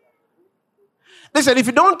 Listen, if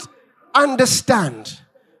you don't understand,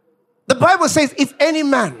 the Bible says if any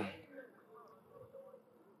man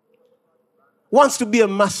wants to be a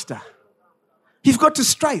master, he's got to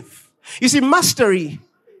strive. You see, mastery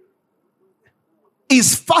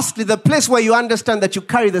is firstly the place where you understand that you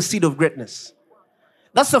carry the seed of greatness.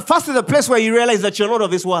 That's firstly the place where you realize that you're not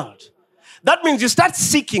of this world. That means you start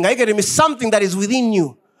seeking, are you getting me, something that is within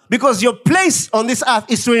you. Because your place on this earth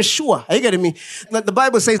is to ensure, are you getting me, that the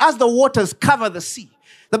Bible says, as the waters cover the sea,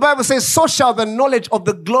 the Bible says, so shall the knowledge of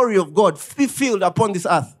the glory of God be filled upon this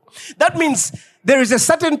earth. That means there is a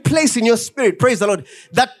certain place in your spirit, praise the Lord,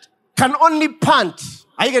 that can only pant,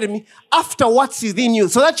 are you getting me, after what's within you,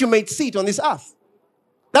 so that you may see it on this earth.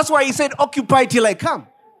 That's why he said, occupy till I come.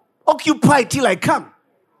 Occupy till I come.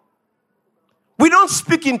 We don't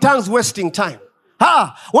speak in tongues wasting time.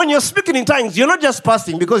 When you're speaking in tongues, you're not just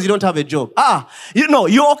fasting because you don't have a job.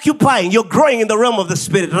 You're occupying, you're growing in the realm of the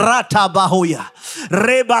spirit.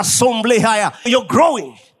 You're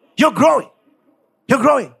growing. You're growing. You're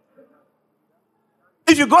growing.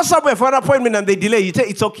 If you go somewhere for an appointment and they delay, you say,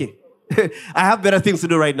 it's okay. I have better things to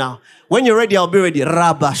do right now. When you're ready, I'll be ready.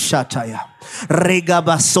 Rabba Shataya.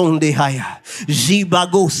 Regaba Sondehaya.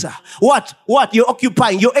 Jibagosa. What? You're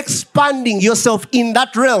occupying. You're expanding yourself in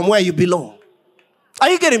that realm where you belong. Are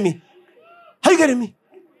you getting me? Are you getting me?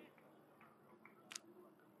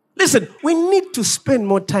 Listen, we need to spend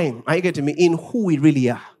more time, are you getting me, in who we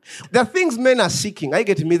really are. The things men are seeking, are you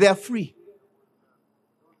getting me, they are free.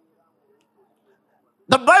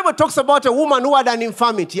 The Bible talks about a woman who had an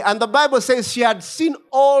infirmity, and the Bible says she had seen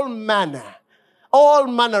all manner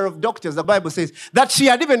of doctors. The Bible says that she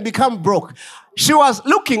had even become broke. She was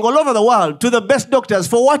looking all over the world to the best doctors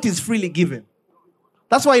for what is freely given.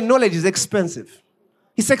 That's why knowledge is expensive.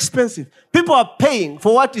 It's expensive. People are paying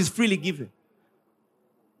for what is freely given.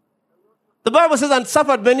 The Bible says, and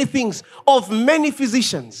suffered many things of many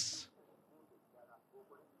physicians.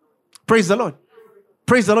 Praise the Lord.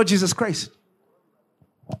 Praise the Lord Jesus Christ.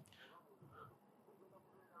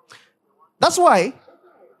 That's why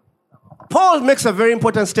Paul makes a very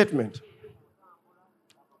important statement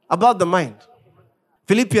about the mind.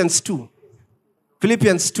 Philippians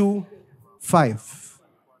 2:5.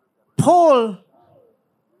 Paul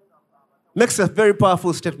makes a very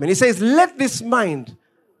powerful statement. He says, let this mind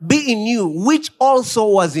be in you, which also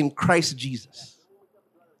was in Christ Jesus.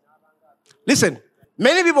 Listen,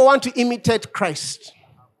 many people want to imitate Christ.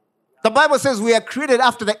 The Bible says we are created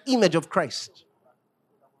after the image of Christ.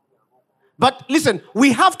 But listen,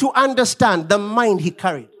 we have to understand the mind he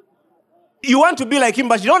carried. You want to be like him,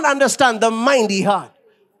 but you don't understand the mind he had.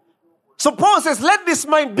 So Paul says, let this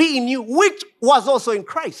mind be in you, which was also in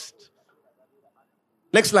Christ.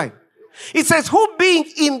 Next line. It says, who being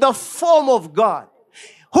in the form of God.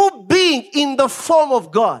 Who being in the form of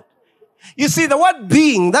God. You see, the word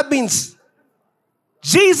being, that means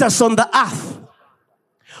Jesus on the earth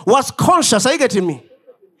was conscious, are you getting me?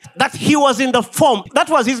 That he was in the form. That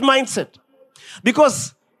was his mindset.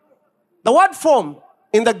 Because the word form,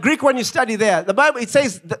 in the Greek when you study there, the Bible, it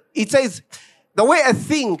says the way a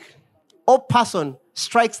thing or person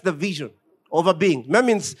strikes the vision of a being. That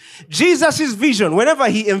means Jesus' vision, whenever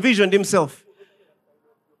he envisioned himself,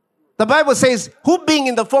 the Bible says, who being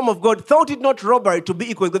in the form of God, thought it not robbery to be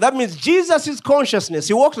equal with God. That means Jesus' consciousness,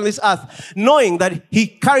 he walked on this earth knowing that he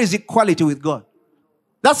carries equality with God.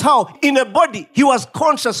 That's how, in a body, he was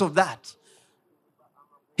conscious of that.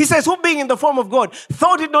 He says, who being in the form of God,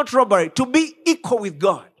 thought it not robbery to be equal with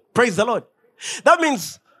God. Praise the Lord. That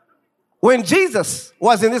means when Jesus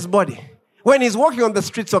was in this body, when he's walking on the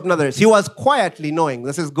streets of Nazareth, he was quietly knowing,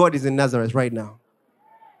 this is God is in Nazareth right now.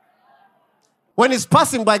 When he's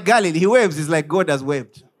passing by Galilee, he waves, it's like God has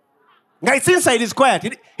waved. Now it's inside, he's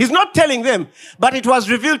quiet. He's not telling them, but it was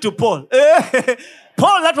revealed to Paul.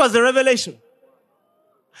 Paul, that was the revelation.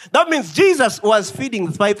 That means Jesus was feeding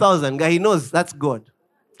the 5,000. Guy, he knows that's God.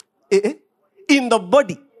 In the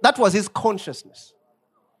body. That was his consciousness.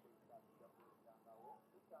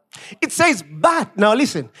 It says, but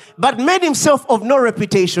made himself of no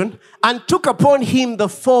reputation and took upon him the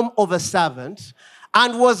form of a servant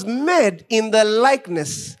and was made in the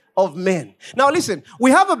likeness of men. Now listen,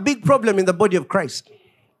 we have a big problem in the body of Christ.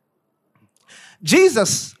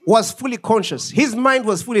 Jesus was fully conscious. His mind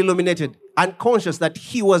was fully illuminated and conscious that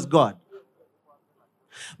he was God.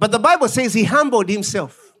 But the Bible says he humbled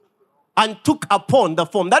himself and took upon the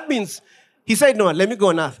form. That means he said, no, let me go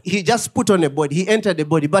on earth. He just put on a body. He entered the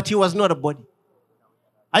body, but he was not a body.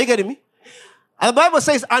 Are you getting me? And the Bible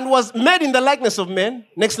says, and was made in the likeness of men.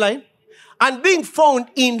 Next line. And being found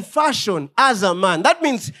in fashion as a man. That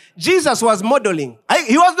means Jesus was modeling.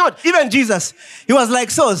 He was not. Even Jesus, he was like,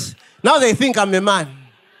 so now they think I'm a man.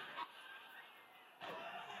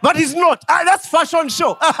 But he's not. That's fashion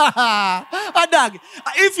show.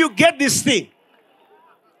 If you get this thing,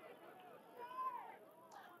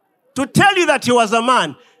 to tell you that he was a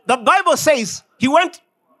man, the Bible says he went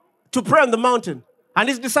to pray on the mountain and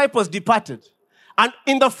his disciples departed. And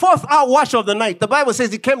in the 4th hour watch of the night, the Bible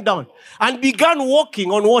says he came down and began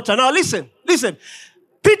walking on water. Now listen.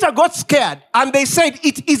 Peter got scared and they said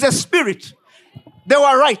it is a spirit. They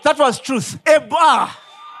were right. That was truth. That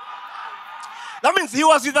means he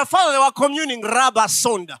was with the Father. They were communing. Rabba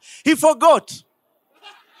Sonda. He forgot.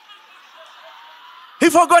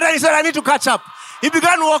 And he said, I need to catch up. He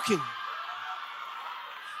began walking.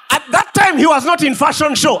 At that time, he was not in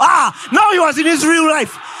fashion show. Now he was in his real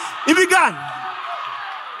life. He began.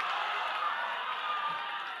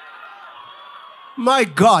 My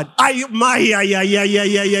God. I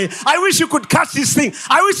wish you could catch this thing.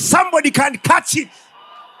 I wish somebody can catch it.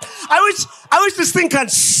 I wish this thing can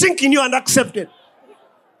sink in you and accept it.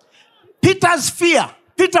 Peter's fear.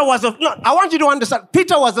 I want you to understand.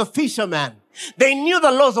 Peter was a fisherman. They knew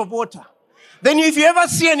the laws of water. They knew if you ever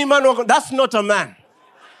see any man walking, that's not a man.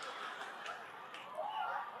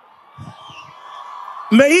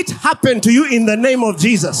 May it happen to you in the name of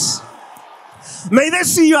Jesus. May they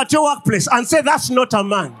see you at your workplace and say, that's not a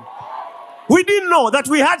man. We didn't know that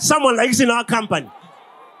we had someone like this in our company.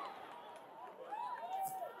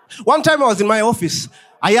 One time I was in my office.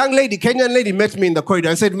 A young lady, Kenyan lady, met me in the corridor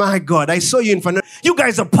and said, my God, I saw you in front of... You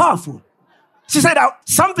guys are powerful. She said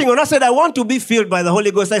something, and I said, I want to be filled by the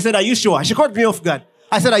Holy Ghost. I said, are you sure? She caught me off guard.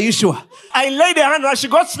 I said, are you sure? I laid a hand on her. She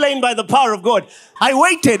got slain by the power of God. I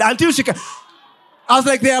waited until she... I was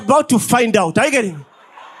like, they're about to find out. Are you getting me?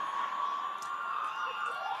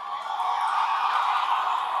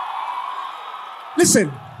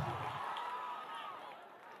 Listen.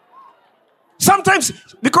 Sometimes,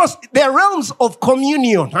 because there are realms of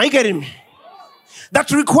communion. Are you getting me?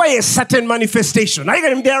 That requires certain manifestation. Are you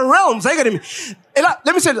getting me? There are realms. Are you getting me? Let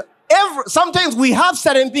me say, sometimes we have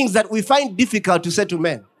certain things that we find difficult to say to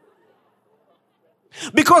men.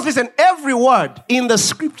 Because listen, every word in the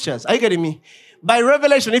scriptures, are you getting me? By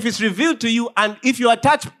revelation, if it's revealed to you and if you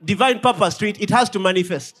attach divine purpose to it, it has to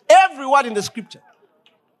manifest. Every word in the scripture.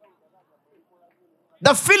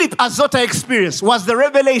 The Philip Azota experience was the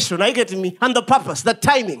revelation, are you getting me? And the purpose, the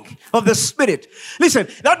timing of the Spirit. Listen,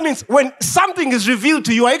 that means when something is revealed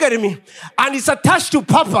to you, are you getting me? And it's attached to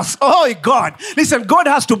purpose. Oh, God. Listen, God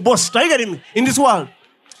has to boast, are you getting me? In this world.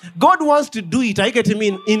 God wants to do it, are you getting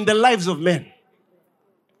me? In the lives of men.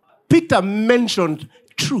 Peter mentioned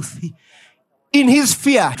truth. In his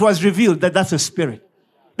fear, it was revealed that that's a spirit.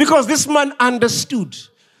 Because this man understood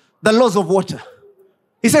the laws of water.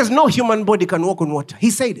 He says, no human body can walk on water.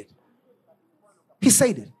 He said it. He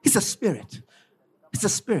said it. It's a spirit. It's a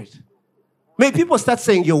spirit. May people start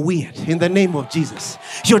saying you're weird in the name of Jesus.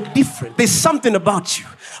 You're different. There's something about you.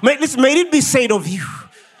 May it be said of you.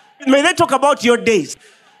 May they talk about your days.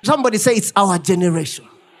 Somebody say it's our generation.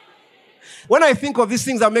 When I think of these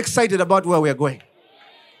things, I'm excited about where we're going.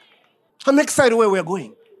 I'm excited where we're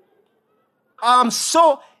going. I'm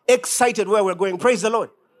so excited where we're going. Praise the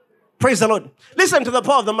Lord. Praise the Lord. Listen to the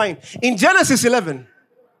power of the mind. In Genesis 11,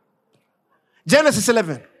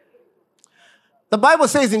 the Bible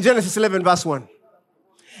says in Genesis 11 verse 1,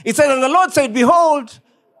 it says, and the Lord said, behold,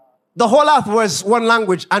 the whole earth was one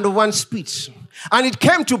language and one speech. And it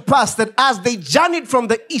came to pass that as they journeyed from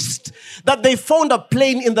the east, that they found a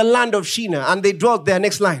plain in the land of Shinar, and they dwelt there.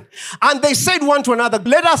 Next line. And they said one to another,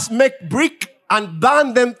 let us make brick and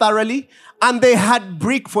burn them thoroughly. And they had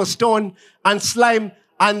brick for stone and slime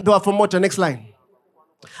and they were for mortar. Next line.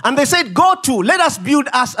 And they said, go to, let us build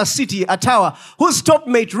us a city, a tower, whose top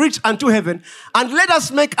may reach unto heaven, and let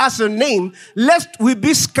us make us a name, lest we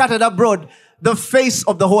be scattered abroad the face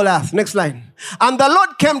of the whole earth. Next line. And the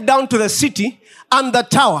Lord came down to the city and the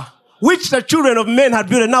tower, which the children of men had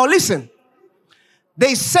built. Now listen.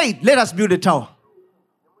 They said, let us build a tower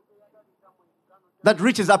that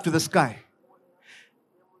reaches up to the sky.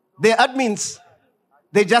 That means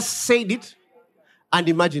they just said it and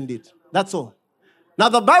imagined it. That's all. Now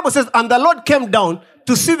the Bible says, and the Lord came down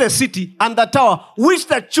to see the city and the tower, which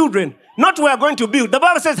the children, not were going to build. The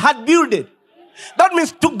Bible says, had builded. That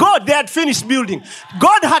means to God, they had finished building.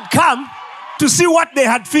 God had come to see what they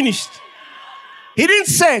had finished. He didn't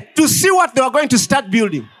say to see what they were going to start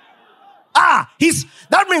building. That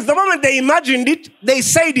means the moment they imagined it, they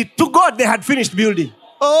said it. To God, they had finished building.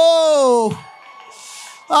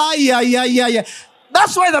 Yeah.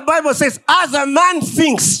 That's why the Bible says, as a man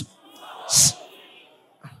thinks.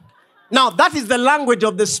 Now, that is the language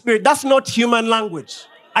of the Spirit. That's not human language.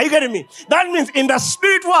 Are you getting me? That means in the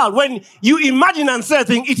spirit world, when you imagine and say a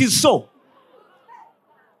thing, it is so.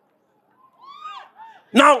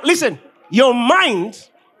 Now, listen. Your mind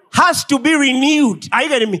has to be renewed. Are you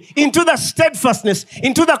getting me? Into the steadfastness,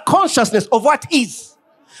 into the consciousness of what is.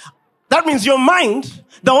 That means your mind,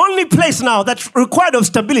 the only place now that's required of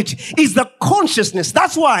stability is the consciousness.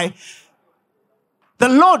 That's why the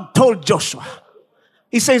Lord told Joshua,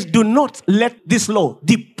 he says, do not let this law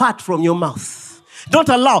depart from your mouth. Don't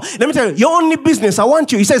allow. Let me tell you, your only business, I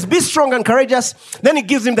want you. He says, be strong and courageous. Then he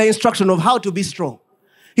gives him the instruction of how to be strong.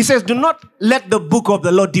 He says, do not let the book of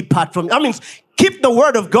the Lord depart from you. That means keep the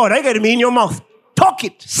word of God, I get me, in your mouth. Talk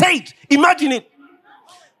it, say it, imagine it.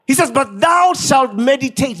 He says, but thou shalt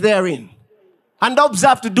meditate therein, and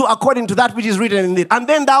observe to do according to that which is written in it. And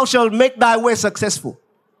then thou shalt make thy way successful.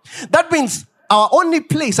 That means our only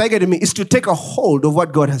place, I get me, is to take a hold of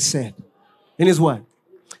what God has said in his word.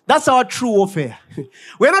 That's our true warfare.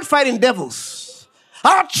 We're not fighting devils.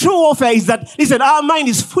 Our true warfare is that, listen, our mind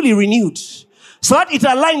is fully renewed so that it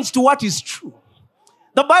aligns to what is true.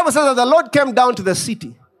 The Bible says that the Lord came down to the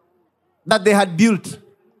city that they had built.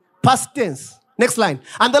 Past tense. Next line.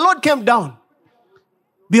 And the Lord came down.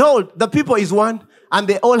 Behold, the people is one, and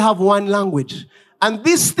they all have one language. And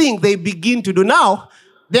this thing they begin to do now,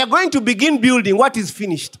 they are going to begin building what is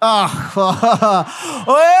finished.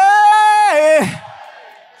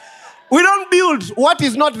 We don't build what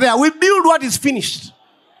is not there. We build what is finished.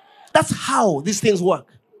 That's how these things work.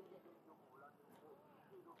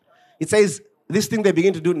 It says, this thing they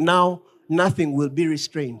begin to do now, nothing will be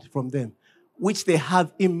restrained from them, which they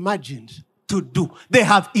have imagined to do. They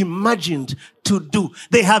have imagined to do.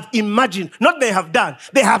 They have imagined, not they have done,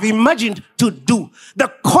 they have imagined to do.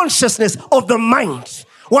 The consciousness of the mind.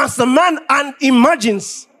 Once the man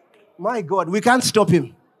imagines, my God, we can't stop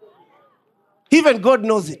him. Even God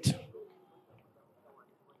knows it.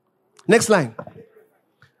 Next line.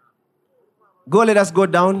 Go, let us go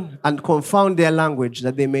down and confound their language,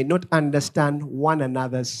 that they may not understand one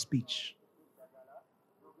another's speech.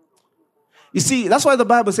 You see, that's why the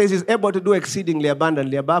Bible says he's able to do exceedingly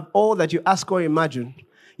abundantly above all that you ask or imagine.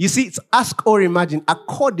 You see, it's ask or imagine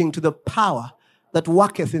according to the power that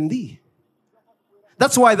worketh in thee.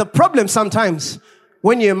 That's why the problem sometimes,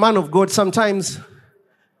 when you're a man of God, sometimes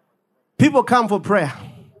people come for prayer.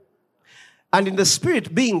 And in the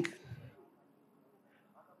spirit being,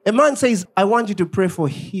 a man says, I want you to pray for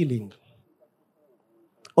healing.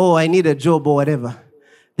 Oh, I need a job or whatever.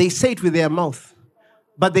 They say it with their mouth,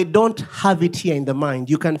 but they don't have it here in the mind.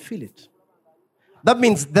 You can feel it. That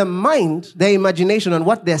means the mind, their imagination and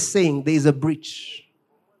what they're saying, there is a breach.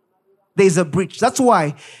 There is a breach. That's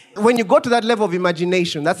why when you go to that level of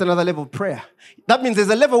imagination, that's another level of prayer. That means there's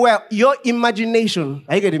a level where your imagination,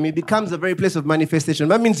 are you getting me, becomes a very place of manifestation.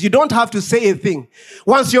 That means you don't have to say a thing.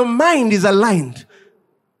 Once your mind is aligned,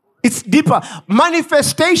 it's deeper.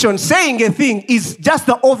 Manifestation, saying a thing, is just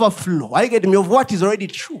the overflow, are you getting me, of what is already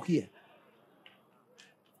true here.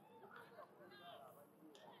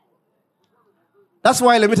 That's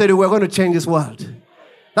why, let me tell you, we're going to change this world.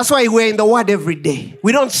 That's why we're in the Word every day.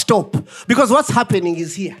 We don't stop. Because what's happening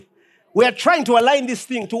is here. We are trying to align this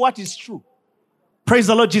thing to what is true. Praise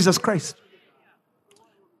the Lord Jesus Christ.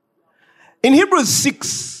 In Hebrews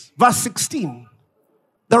 6, verse 16,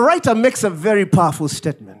 the writer makes a very powerful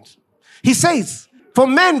statement. He says, for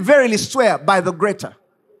men verily swear by the greater,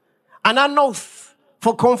 and an oath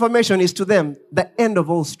for confirmation is to them the end of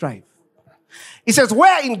all strife. He says,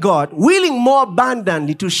 wherein God, willing more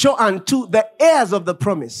abundantly to show unto the heirs of the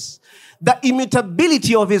promise the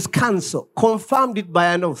immutability of his counsel, confirmed it by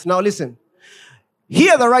an oath. Now listen,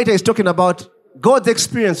 here the writer is talking about God's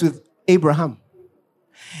experience with Abraham.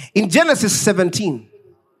 In Genesis 17,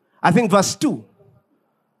 I think verse 2,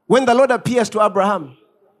 when the Lord appears to Abraham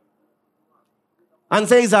and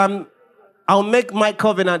says, I'll make my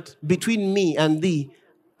covenant between me and thee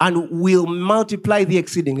and will multiply thee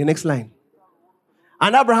exceedingly. Next line.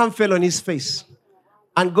 And Abraham fell on his face.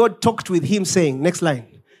 And God talked with him, saying, next line,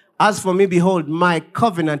 as for me, behold, my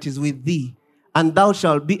covenant is with thee, and thou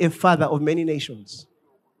shalt be a father of many nations.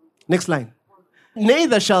 Next line.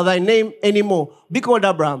 Neither shall thy name anymore be called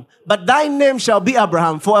Abraham, but thy name shall be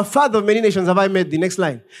Abraham, for a father of many nations have I made thee. Next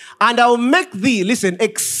line. And I will make thee, listen,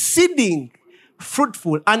 exceeding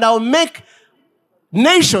fruitful, and I will make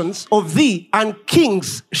nations of thee, and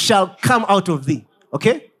kings shall come out of thee.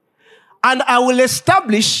 Okay? And I will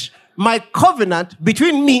establish my covenant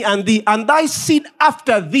between me and thee, and thy seed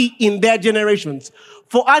after thee in their generations,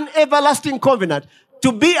 for an everlasting covenant,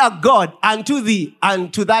 to be a God unto thee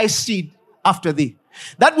and to thy seed after thee.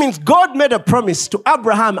 That means God made a promise to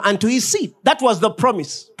Abraham and to his seed. That was the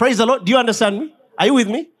promise. Praise the Lord. Do you understand me? Are you with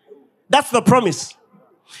me? That's the promise.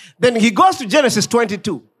 Then he goes to Genesis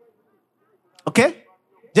 22. Okay?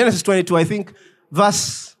 Genesis 22, I think,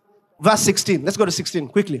 verse 16. Let's go to 16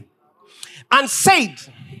 quickly. And said,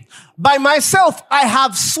 by myself I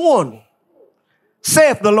have sworn,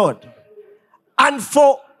 saith the Lord, and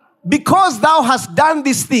because thou hast done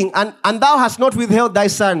this thing, and thou hast not withheld thy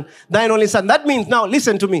son, thine only son. That means, now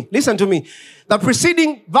listen to me. The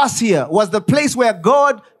preceding verse here was the place where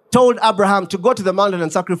God told Abraham to go to the mountain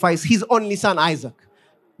and sacrifice his only son, Isaac.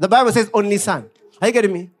 The Bible says only son. Are you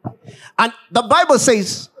getting me? And the Bible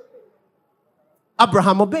says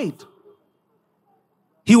Abraham obeyed.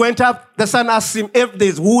 He went up, the son asked him, if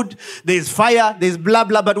there's wood, there's fire, there's blah,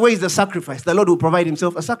 blah, but where is the sacrifice? The Lord will provide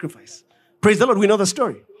himself a sacrifice. Praise the Lord, we know the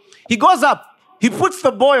story. He goes up, he puts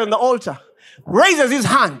the boy on the altar, raises his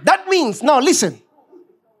hand. That means, now listen,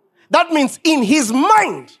 that means in his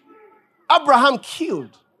mind, Abraham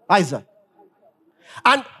killed Isaac.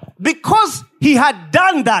 And because he had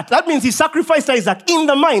done that, that means he sacrificed Isaac in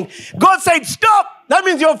the mind. God said, stop, that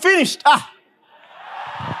means you're finished.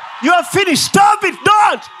 You are finished. Stop it.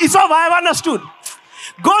 Don't. It's over. I've understood.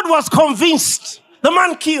 God was convinced. The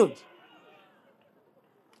man killed.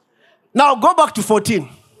 Now go back to 14.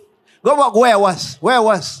 Go back where I was. Go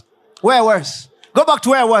back to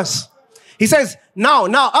where I was. He says, now,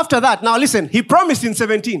 after that, now listen, he promised in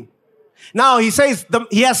 17. Now he says,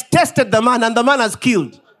 he has tested the man and the man has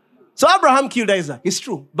killed. So Abraham killed Isaac. It's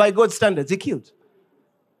true. By God's standards, he killed.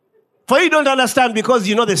 For you don't understand because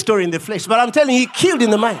you know the story in the flesh. But I'm telling you, he killed in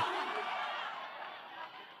the mind.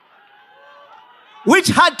 Which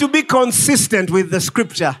had to be consistent with the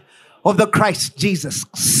scripture of the Christ Jesus.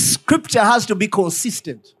 Scripture has to be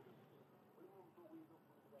consistent.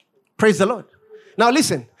 Praise the Lord. Now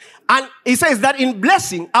listen. And he says that in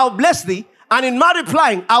blessing, I'll bless thee. And in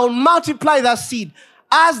multiplying, I will multiply that seed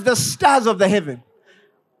as the stars of the heaven.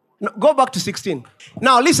 Now, go back to 16.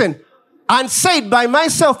 Now listen. And said, by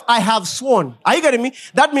myself I have sworn. Are you getting me?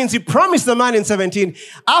 That means he promised the man in 17.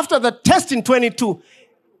 After the test in 22,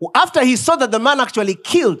 after he saw that the man actually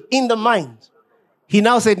killed in the mind, he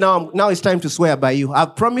now said, now it's time to swear by you.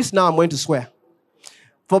 I've promised, now I'm going to swear.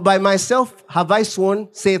 For by myself have I sworn,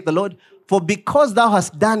 saith the Lord, for because thou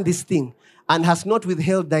hast done this thing and hast not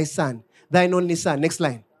withheld thy son, thine only son. Next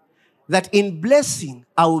line. That in blessing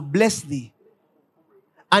I will bless thee,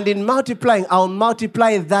 and in multiplying I will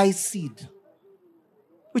multiply thy seed,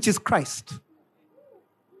 which is Christ,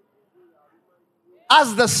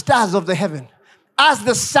 as the stars of the heaven, as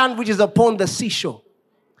the sun which is upon the seashore.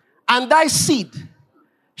 And thy seed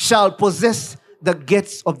shall possess the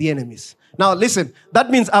gates of the enemies. Now listen, that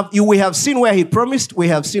means we have seen where he promised, we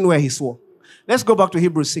have seen where he swore. Let's go back to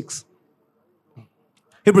Hebrews 6.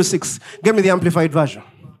 Hebrews 6. Give me the Amplified Version.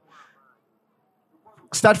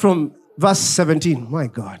 Start from verse 17. My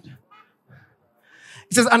God.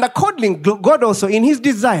 It says, and accordingly, God also in his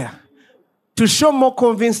desire to show more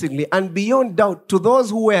convincingly and beyond doubt to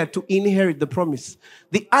those who were to inherit the promise,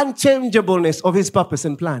 the unchangeableness of his purpose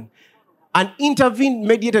and plan, and intervened,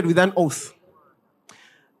 mediated with an oath.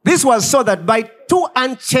 This was so that by two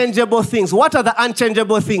unchangeable things. What are the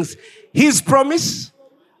unchangeable things? His promise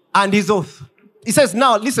and his oath. He says,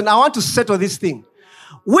 now listen, I want to settle this thing,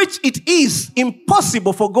 which it is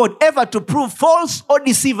impossible for God ever to prove false or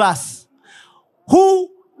deceive us.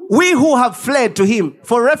 We who have fled to him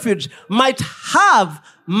for refuge might have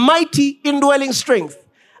mighty indwelling strength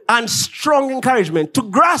and strong encouragement to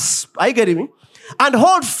grasp, are you getting me? And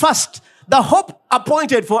hold fast the hope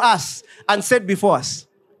appointed for us and set before us.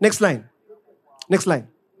 Next line. Next line.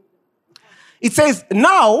 It says,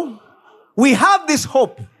 now we have this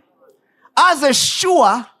hope as a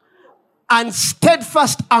sure and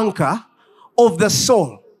steadfast anchor of the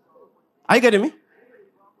soul. Are you getting me?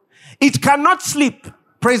 It cannot sleep.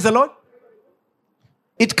 Praise the Lord.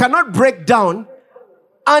 It cannot break down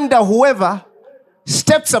under whoever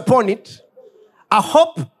steps upon it. A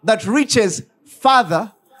hope that reaches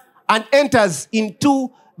farther and enters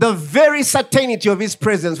into the very certainty of his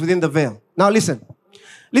presence within the veil. Now listen.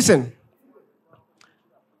 Listen.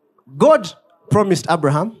 God promised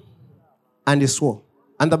Abraham and he swore.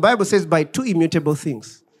 And the Bible says by two immutable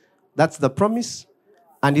things. That's the promise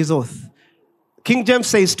and his oath. King James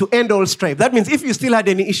says to end all strife. That means if you still had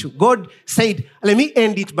any issue, God said, let me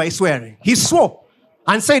end it by swearing. He swore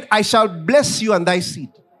and said, I shall bless you and thy seed.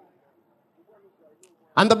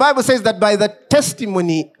 And the Bible says that by the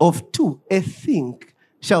testimony of two, a thing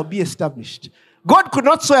shall be established. God could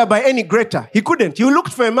not swear by any greater. He couldn't. You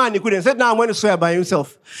looked for a man, he couldn't. He said, now I'm going to swear by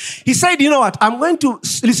himself. He said, you know what? I'm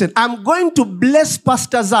going to bless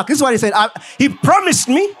Pastor Zach. This is what he said. He promised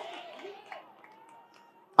me.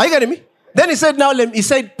 Are you getting me? Then he said, he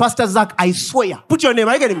said, Pastor Zach, I swear. Put your name,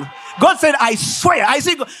 are you getting me? God said, I swear. I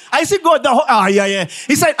see God,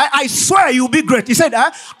 He said, I swear you'll be great. He said,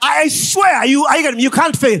 I swear you getting me? You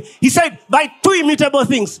can't fail. He said, by two immutable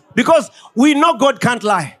things, because we know God can't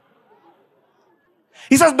lie.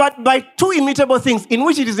 He says, but by two immutable things in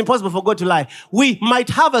which it is impossible for God to lie, we might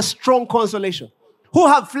have a strong consolation, who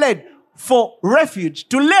have fled for refuge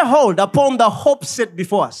to lay hold upon the hope set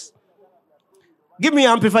before us. Give me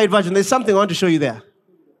an Amplified Version. There's something I want to show you there.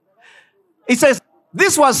 It says,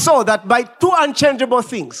 this was so that by two unchangeable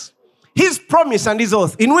things, his promise and his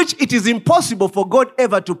oath, in which it is impossible for God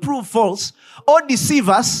ever to prove false or deceive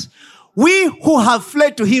us, we who have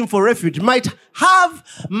fled to him for refuge might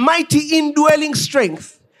have mighty indwelling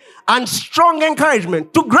strength and strong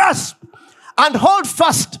encouragement to grasp and hold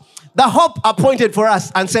fast the hope appointed for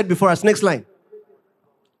us and set before us. Next line.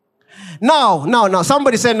 Now.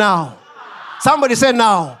 Somebody say now. Somebody say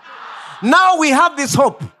now. Now we have this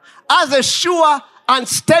hope as a sure and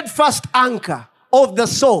steadfast anchor of the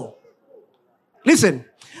soul. Listen,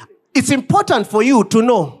 it's important for you to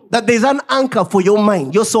know that there's an anchor for your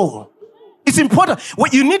mind, your soul. It's important.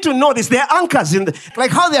 What you need to know this. There are anchors like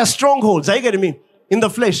how there are strongholds. Are you getting me? In the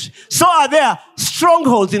flesh. So are there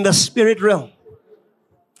strongholds in the spirit realm.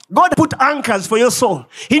 God put anchors for your soul.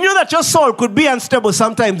 He knew that your soul could be unstable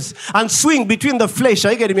sometimes and swing between the flesh,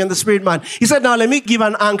 are you getting me, and the spirit man. He said, now let me give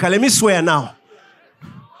an anchor. Let me swear now.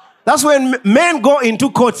 That's when men go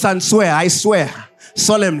into courts and swear. I swear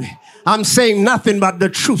solemnly, I'm saying nothing but the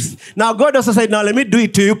truth. Now God also said, now let me do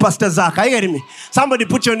it to you, Pastor Zach. Are you getting me? Somebody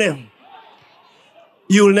put your name.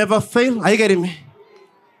 You will never fail. Are you getting me?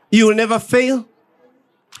 You will never fail.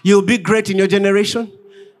 You'll be great in your generation.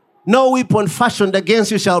 No weapon fashioned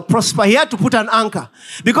against you shall prosper. He had to put an anchor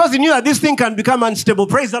because he knew that this thing can become unstable.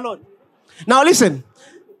 Praise the Lord. Now listen.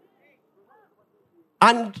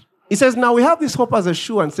 And he says, now we have this hope as a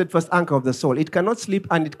sure and steadfast anchor of the soul. It cannot slip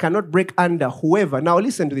and it cannot break under whoever. Now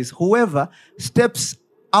listen to this. Whoever steps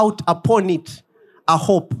out upon it, a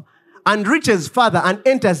hope, and reaches further and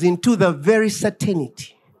enters into the very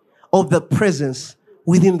certainty of the presence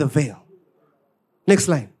within the veil. Next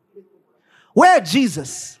line. Where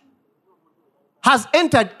Jesus has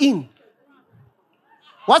entered in.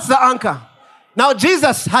 What's the anchor? Now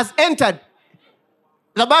Jesus has entered.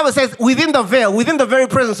 The Bible says within the veil, within the very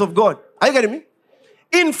presence of God. Are you getting me?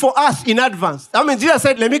 In for us in advance. I mean, Jesus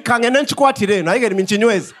said, let me kangenenchikwati. Are you getting me?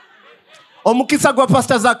 Chinyuezi. Omukisa gwa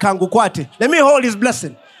pastor zakangu kwati. Let me hold his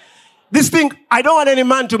blessing. This thing, I don't want any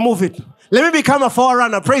man to move it. Let me become a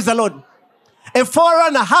forerunner. Praise the Lord. A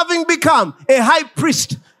forerunner having become a high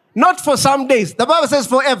priest. Not for some days. The Bible says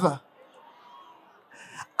forever.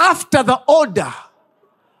 After the order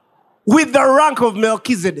with the rank of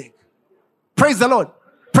Melchizedek. Praise the Lord.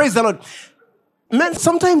 Praise the Lord. Man,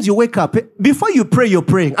 sometimes you wake up. Before you pray, you're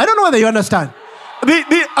praying. I don't know whether you understand.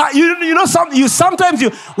 You know, sometimes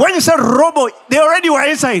when you say robo, they already were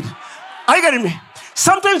inside. Are you getting me?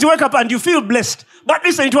 Sometimes you wake up and you feel blessed. But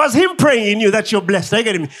listen, it was him praying in you that you're blessed. Are you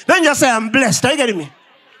getting me? Then you say, I'm blessed. Are you getting me?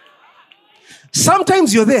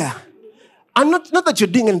 Sometimes you're there. And not that you're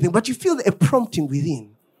doing anything, but you feel a prompting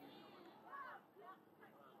within.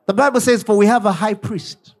 The Bible says, for we have a high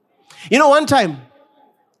priest. You know, one time,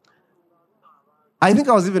 I think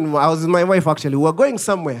I was with my wife actually. We were going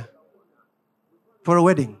somewhere for a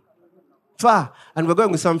wedding. Far. And we're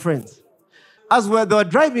going with some friends. As they were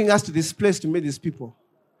driving us to this place to meet these people,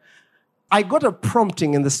 I got a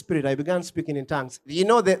prompting in the spirit. I began speaking in tongues. You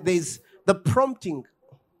know, there's the prompting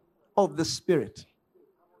of the Spirit.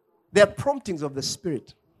 There are promptings of the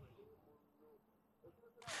Spirit.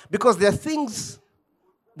 Because there are things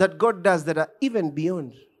that God does that are even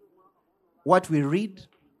beyond what we read,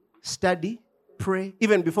 study, pray.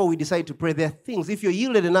 Even before we decide to pray, there are things. If you're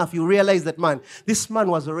yielded enough, you realize that, man, this man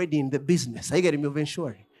was already in the business. I get him of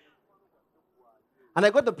ensuring. And I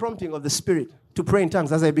got the prompting of the Spirit to pray in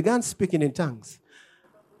tongues. As I began speaking in tongues,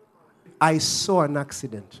 I saw an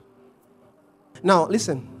accident. Now,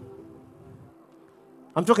 listen.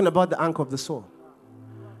 I'm talking about the anchor of the soul.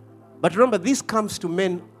 But remember, this comes to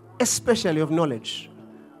men, especially of knowledge.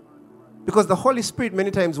 Because the Holy Spirit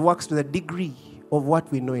many times works to the degree of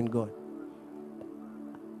what we know in God.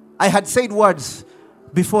 I had said words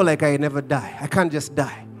before like I never die. I can't just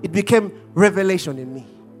die. It became revelation in me.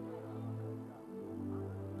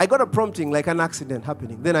 I got a prompting like an accident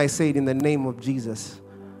happening. Then I said, in the name of Jesus,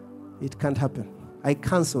 it can't happen. I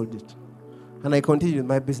canceled it. And I continued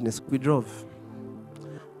my business. We drove.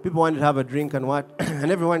 People wanted to have a drink and what?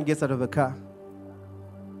 And everyone gets out of the car.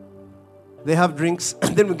 They have drinks,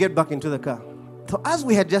 and then we get back into the car. So as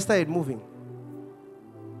we had just started moving,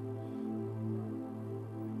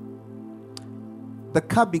 the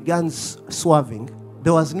car began swerving.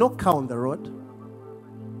 There was no car on the road.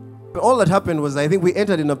 All that happened was, I think we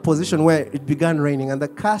entered in a position where it began raining, and the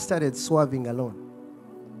car started swerving alone.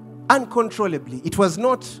 Uncontrollably. It was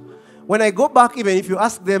not, when I go back, even if you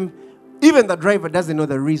ask them, even the driver doesn't know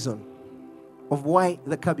the reason of why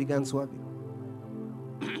the car began swerving.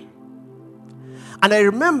 And I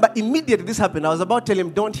remember immediately this happened. I was about to tell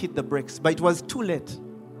him, don't hit the brakes. But it was too late.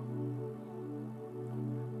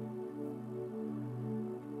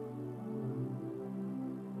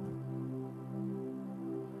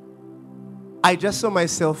 I just saw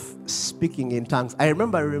myself speaking in tongues. I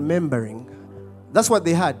remember remembering. That's what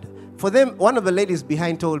they had. For them, one of the ladies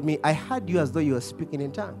behind told me, I heard you as though you were speaking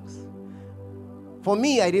in tongues. For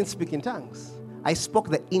me, I didn't speak in tongues. I spoke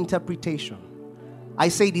the interpretation. I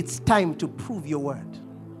said, it's time to prove your word.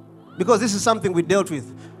 Because this is something we dealt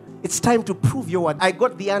with. It's time to prove your word. I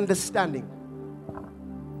got the understanding.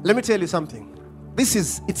 Let me tell you something.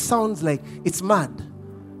 It sounds like it's mad.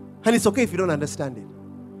 And it's okay if you don't understand it.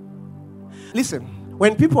 Listen,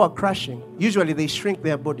 when people are crashing, usually they shrink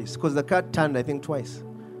their bodies because the car turned, I think, twice.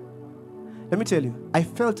 Let me tell you, I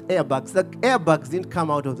felt airbags. The airbags didn't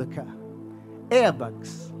come out of the car.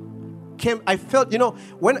 Airbags came. I felt,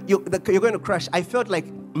 when you're going to crash, I felt like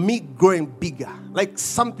me growing bigger. Like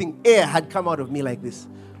something, air had come out of me like this.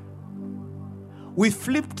 We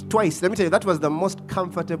flipped twice. Let me tell you, that was the most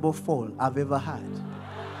comfortable fall I've ever had.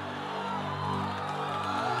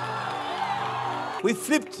 We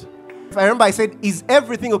flipped. I remember I said, is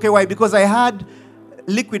everything okay? Why? Because I had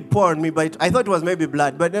liquid pour on me, but I thought it was maybe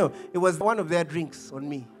blood. But no, it was one of their drinks on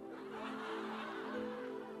me.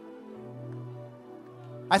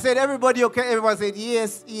 I said, everybody okay? Everyone said,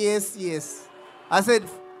 yes, yes, yes. I said,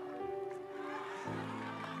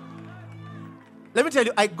 let me tell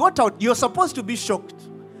you, I got out. You're supposed to be shocked.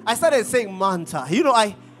 I started saying Manta. You know,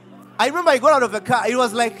 I remember I got out of the car. It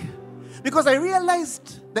was like, because I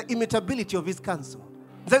realized the immutability of his counsel.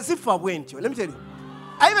 That's if I went. Let me tell you.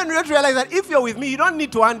 I even realized that if you're with me, you don't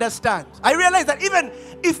need to understand. I realized that even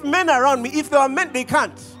if men around me, if they are men, they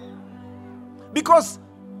can't. Because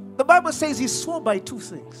the Bible says he swore by two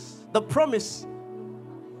things. The promise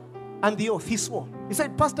and the oath. He swore. He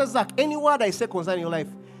said, Pastor Zach, any word I say concerning your life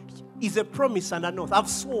is a promise and an oath. I've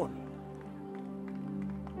sworn.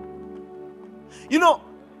 You know,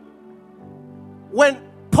 when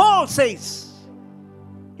Paul says,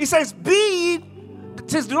 he says, it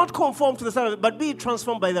says, do not conform to the standard, but be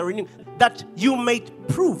transformed by the renewing, that you may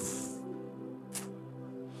prove.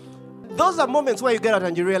 Those are moments where you get out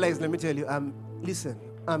and you realize, let me tell you, listen,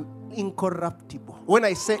 I'm incorruptible. When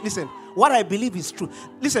I say, listen, what I believe is true.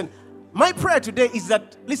 Listen, my prayer today is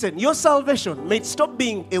that, listen, your salvation may stop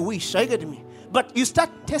being a wish. Are you getting me? But you start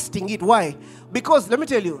testing it. Why? Because, let me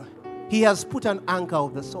tell you, he has put an anchor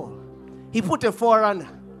of the soul. He put a forerunner,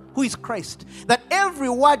 who is Christ. That every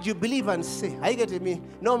word you believe and say, are you getting me?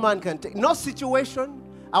 No man can take. No situation,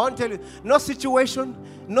 I want to tell you, no situation,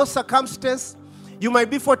 no circumstance. You might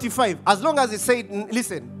be 45. As long as it said,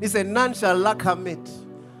 listen, none shall lack her mate.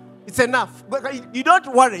 It's enough. But you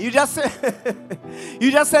don't worry. You just say,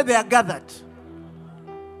 you just say they are gathered.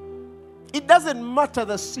 It doesn't matter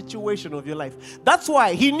the situation of your life. That's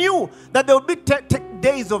why he knew that there would be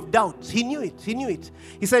days of doubt. He knew it. He knew it.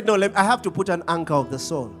 He said, no, I have to put an anchor of the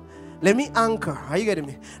soul. Let me anchor. Are you getting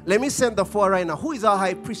me? Let me send the forerunner. Who is our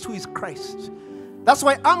high priest? Who is Christ? That's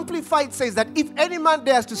why Amplified says that if any man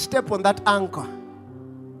dares to step on that anchor,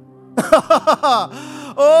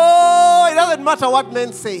 oh, it doesn't matter what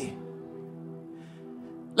men say.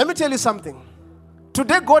 Let me tell you something.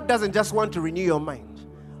 Today, God doesn't just want to renew your mind.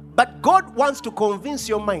 But God wants to convince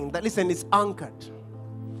your mind that, listen, it's anchored.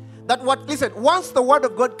 That once the word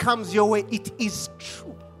of God comes your way, it is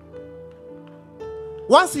true.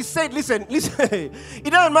 Once he said, listen,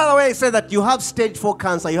 it doesn't matter where he said that you have stage 4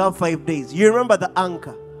 cancer, you have 5 days. You remember the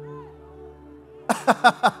anchor.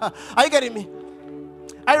 Are you getting me?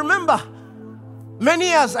 I remember many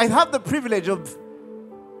years I have the privilege of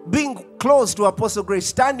being close to Apostle Grace,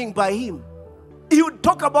 standing by him. He would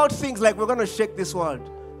talk about things like, we're going to shake this world.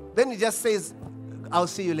 Then he just says, I'll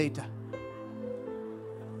see you later.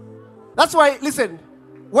 That's why, listen,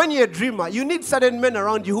 when you're a dreamer, you need certain men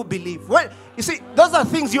around you who believe. You see, those are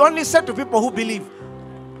things you only say to people who believe.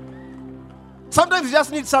 Sometimes you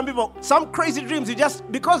just need some people, some crazy dreams,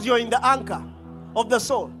 because you're in the anchor of the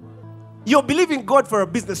soul. You're believing God for a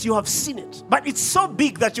business, you have seen it. But it's so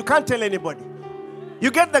big that you can't tell anybody.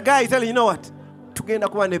 You get the guy telling you know what? We're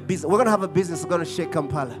going to have a business, we're going to shake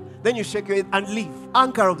Kampala. Then you shake it and leave.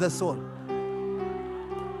 Anchor of the soul.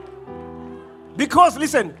 Because,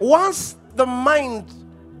 listen, once the mind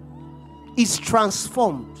is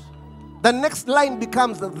transformed, the next line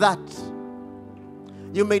becomes that.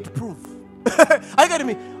 You made proof. Are you getting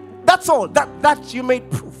me? That's all. That you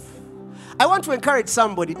made proof. I want to encourage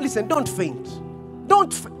somebody. Listen, don't faint.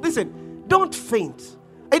 Don't faint.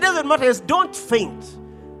 It doesn't matter. Don't faint.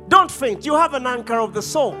 Don't faint. You have an anchor of the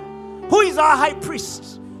soul. Who is our high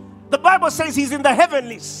priest? The Bible says he's in the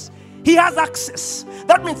heavenlies. He has access.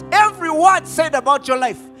 That means every word said about your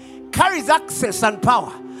life carries access and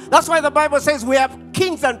power. That's why the Bible says we have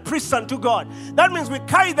kings and priests unto God. That means we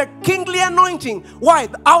carry the kingly anointing. Why?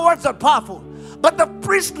 Our words are powerful. But the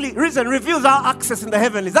priestly reason reveals our access in the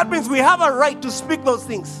heavenlies. That means we have a right to speak those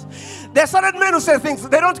things. There are certain men who say things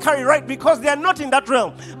they don't carry right because they are not in that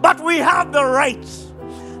realm. But we have the right.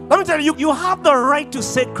 Let me tell you, you have the right to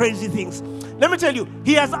say crazy things. Let me tell you,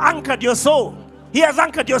 he has anchored your soul. He has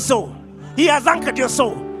anchored your soul. He has anchored your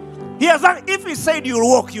soul. If he said you'll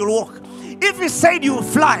walk, you'll walk. If he said you'll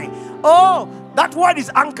fly, oh, that word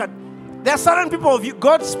is anchored. There are certain people of you,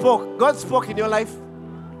 God spoke in your life.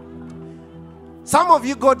 Some of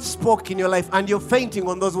you, God spoke in your life and you're fainting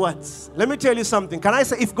on those words. Let me tell you something. Can I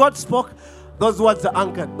say, if God spoke, those words are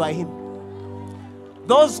anchored by him.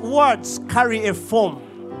 Those words carry a form.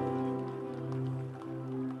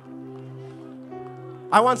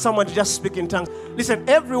 I want someone to just speak in tongues. Listen,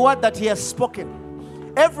 every word that he has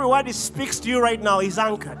spoken, every word he speaks to you right now is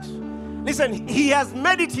anchored. Listen, he has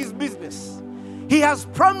made it his business. He has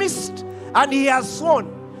promised and he has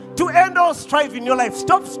sworn to end all strife in your life.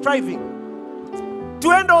 Stop striving.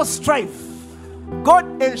 To end all strife,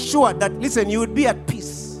 God ensured that, listen, you would be at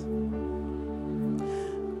peace.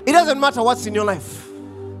 It doesn't matter what's in your life.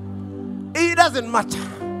 It doesn't matter.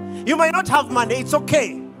 You might not have money. It's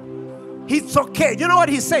okay. It's okay. You know what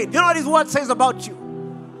he said? You know what his word says about you?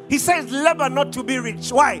 He says, labor not to be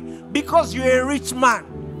rich. Why? Because you're a rich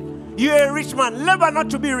man. You're a rich man. Labor not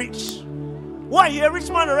to be rich. Why? You're a rich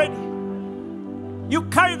man already. You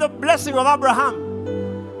carry the blessing of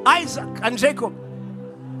Abraham, Isaac, and Jacob.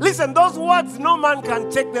 Listen, those words, no man can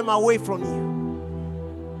take them away from you.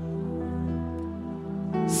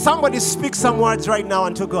 Somebody speak some words right now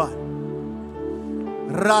unto God.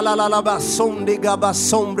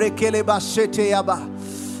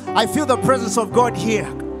 I feel the presence of God here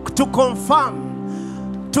to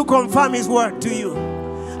confirm his word to you.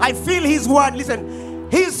 I feel his word. Listen,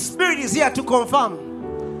 his spirit is here to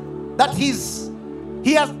confirm that he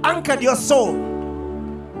has anchored your soul.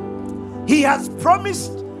 He has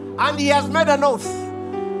promised and he has made an oath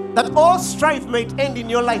that all strife may end in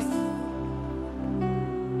your life.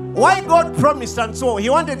 Why God promised and so he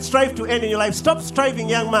wanted strife to end in your life. Stop striving,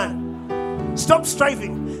 young man. Stop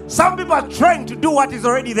striving. Some people are trying to do what is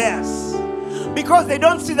already theirs because they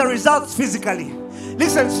don't see the results physically.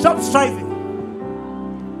 Listen, stop striving.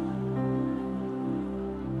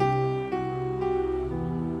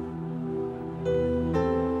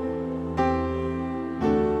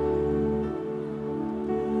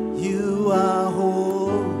 You are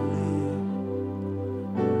holy,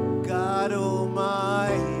 God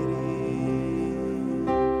Almighty.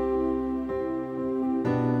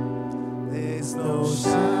 There's no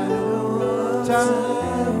shadow of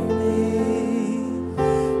turning.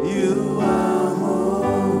 You are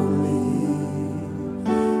holy,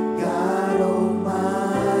 God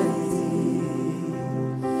Almighty.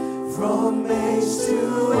 From age to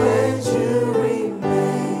age you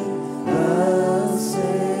remain the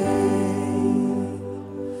same.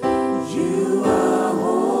 You are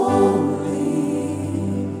holy,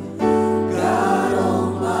 God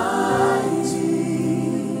Almighty.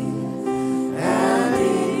 And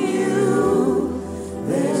in you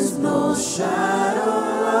there's no shadow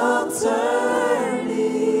of turning.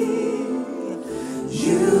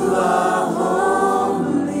 You are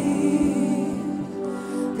holy,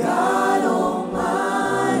 God Almighty.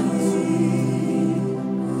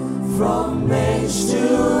 From age to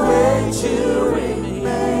age you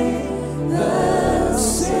remain the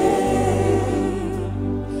same.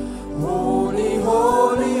 Holy,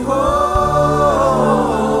 holy, holy.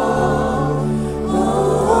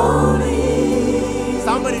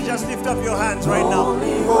 Somebody just lift up your hands right now.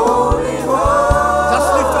 Holy, holy, holy.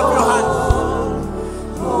 Just lift up your hands.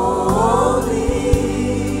 Holy,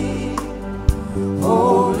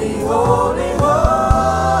 holy, holy, holy.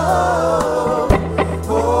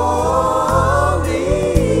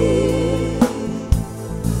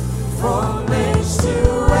 From age to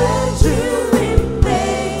age you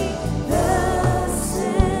remain the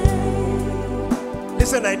same.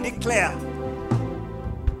 Listen, I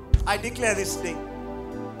declare this day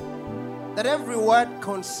that every word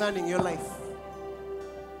concerning your life,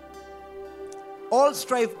 all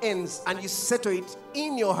strife ends and you settle it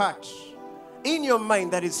in your heart, in your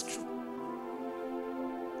mind that is true.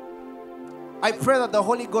 I pray that the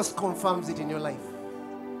Holy Ghost confirms it in your life.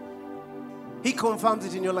 He confirms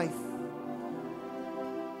it in your life.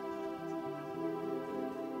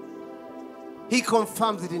 He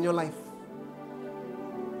confirms it in your life.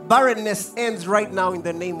 Barrenness ends right now in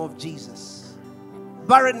the name of Jesus.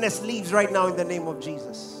 Barrenness leaves right now in the name of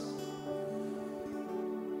Jesus.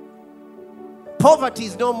 Poverty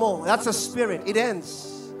is no more. That's a spirit. It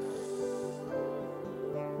ends.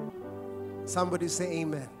 Somebody say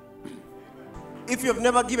amen. If you have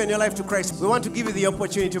never given your life to Christ, we want to give you the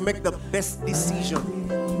opportunity to make the best decision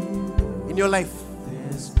in your life.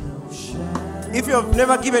 If you have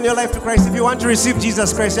never given your life to Christ, if you want to receive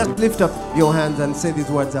Jesus Christ, just lift up your hands and say these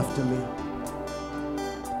words after me.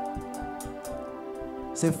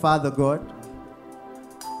 Say, Father God,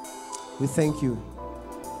 we thank you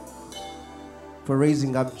for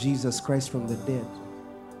raising up Jesus Christ from the dead.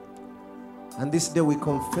 And this day we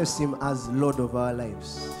confess him as Lord of our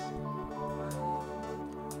lives.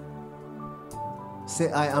 Say,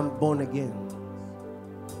 I am born again.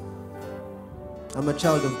 I'm a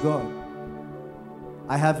child of God.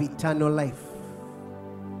 I have eternal life.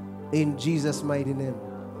 In Jesus' mighty name.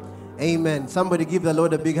 Amen. Somebody give the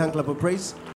Lord a big hand clap of praise.